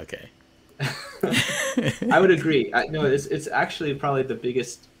 Yeah. Okay. I would agree. No, it's actually probably the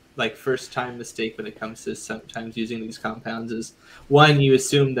biggest first time mistake when it comes to sometimes using these compounds is one, you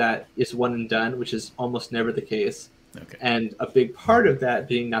assume that it's one and done, which is almost never the case. Okay. And a big part of that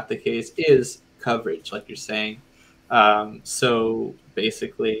being not the case is coverage, like you're saying. So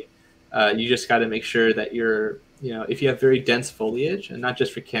basically, you just got to make sure that if you have very dense foliage, and not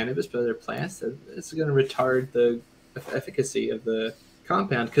just for cannabis, but other plants, it's going to retard the efficacy of the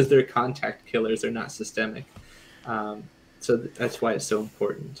compound because they're contact killers, they're not systemic. So that's why it's so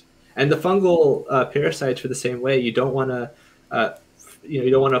important. And the fungal parasites are the same way. You don't want to, you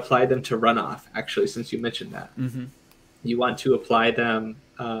don't want to apply them to runoff. Actually, since you mentioned that, you want to apply them.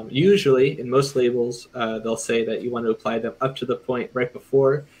 Usually, in most labels, they'll say that you want to apply them up to the point right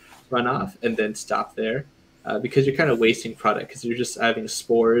before runoff, and then stop there, because you're kind of wasting product because you're just having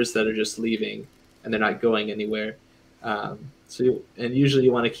spores that are just leaving and they're not going anywhere. Usually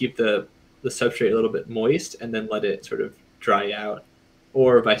you want to keep the substrate a little bit moist and then let it sort of dry out,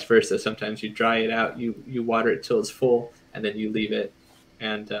 or vice versa. Sometimes you dry it out, you water it till it's full, and then you leave it.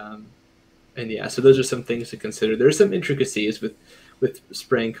 And yeah, so those are some things to consider. There's some intricacies with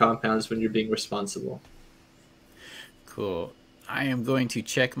spraying compounds when you're being responsible. Cool. I am going to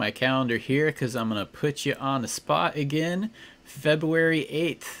check my calendar here because I'm going to put you on the spot again. February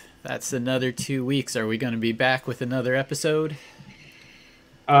 8th. That's another 2 weeks. Are we going to be back with another episode?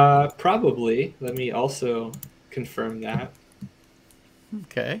 Probably. Let me also confirm that.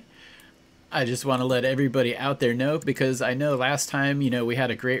 Okay. I just want to let everybody out there know, because I know last time, we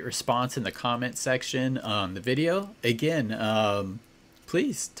had a great response in the comment section on the video. Again,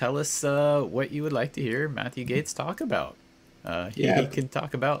 please tell us what you would like to hear Matthew Gates talk about. He can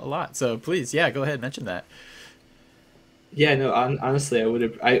talk about a lot. So please, go ahead and mention that. Yeah, no, honestly,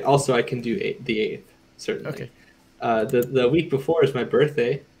 I can do the 8th, certainly. Okay. The week before is my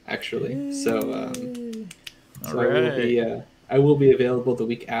birthday, actually. Yay. So right. I will be available the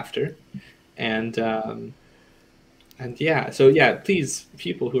week after. And please,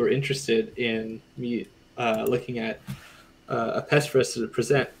 people who are interested in me looking at a pest for us to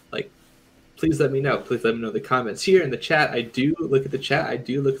present, please let me know. Please let me know in the comments here in the chat. I do look at the chat. I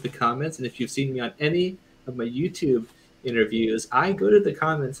do look at the comments. And if you've seen me on any of my YouTube interviews, I go to the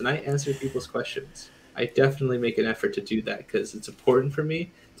comments and I answer people's questions. I definitely make an effort to do that because it's important for me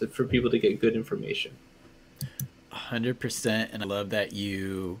for people to get good information. 100%, and I love that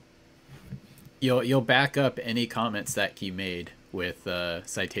you'll back up any comments that you made with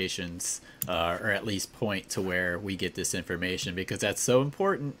citations, or at least point to where we get this information, because that's so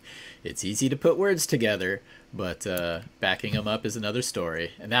important. It's easy to put words together, but backing them up is another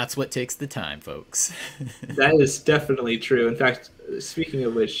story, and that's what takes the time, folks. That is definitely true. In fact, speaking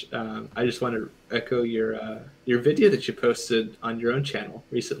of which, I just want to echo your video that you posted on your own channel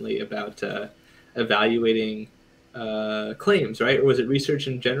recently about evaluating claims, right? Or was it research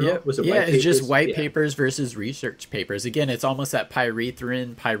in general? Yep. Was it white papers? It's just white papers versus versus research papers. Again, it's almost that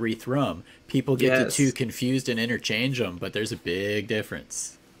pyrethrin, pyrethrum. People get the two confused and interchange them, but there's a big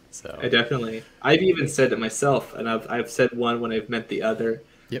difference. So I've even said it myself, and I've said one when I've meant the other.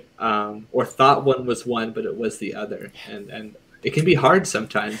 Yep. or thought one was one, but it was the other. And it can be hard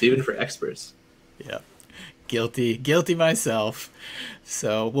sometimes, even for experts. Yeah. Guilty myself.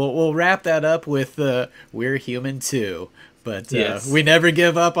 So we'll wrap that up with we're human too. But Yes. we never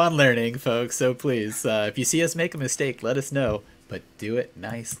give up on learning, folks. So please, if you see us make a mistake, let us know. But do it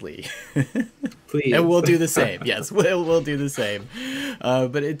nicely. Please. And we'll do the same. Yes, we'll do the same.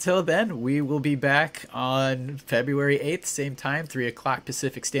 But until then, we will be back on February 8th, same time, 3 o'clock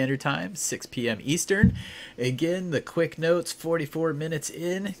Pacific Standard Time, 6 p.m. Eastern. Again, the quick notes, 44 minutes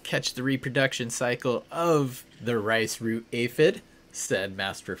in, catch the reproduction cycle of the rice root aphid, said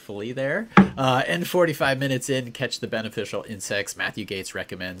masterfully there. And 45 minutes in, catch the beneficial insects Matthew Gates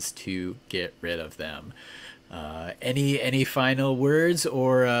recommends to get rid of them. Any final words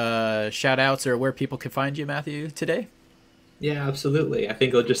or shout outs or where people can find you, Matthew, today? Yeah, absolutely. I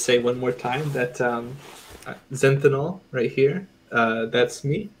think I'll just say one more time that Zenthanol right here, that's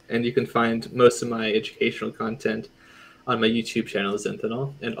me. And you can find most of my educational content on my YouTube channel,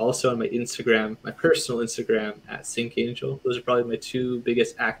 Zenthanol, and also on my Instagram, my personal Instagram at SyncAngel. Those are probably my two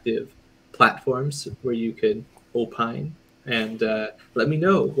biggest active platforms where you could opine and let me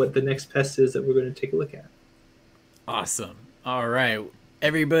know what the next pest is that we're going to take a look at. Awesome. All right.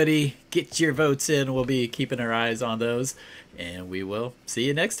 Everybody, get your votes in. We'll be keeping our eyes on those. And we will see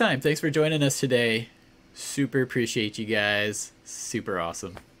you next time. Thanks for joining us today. Super appreciate you guys. Super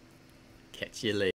awesome. Catch you later.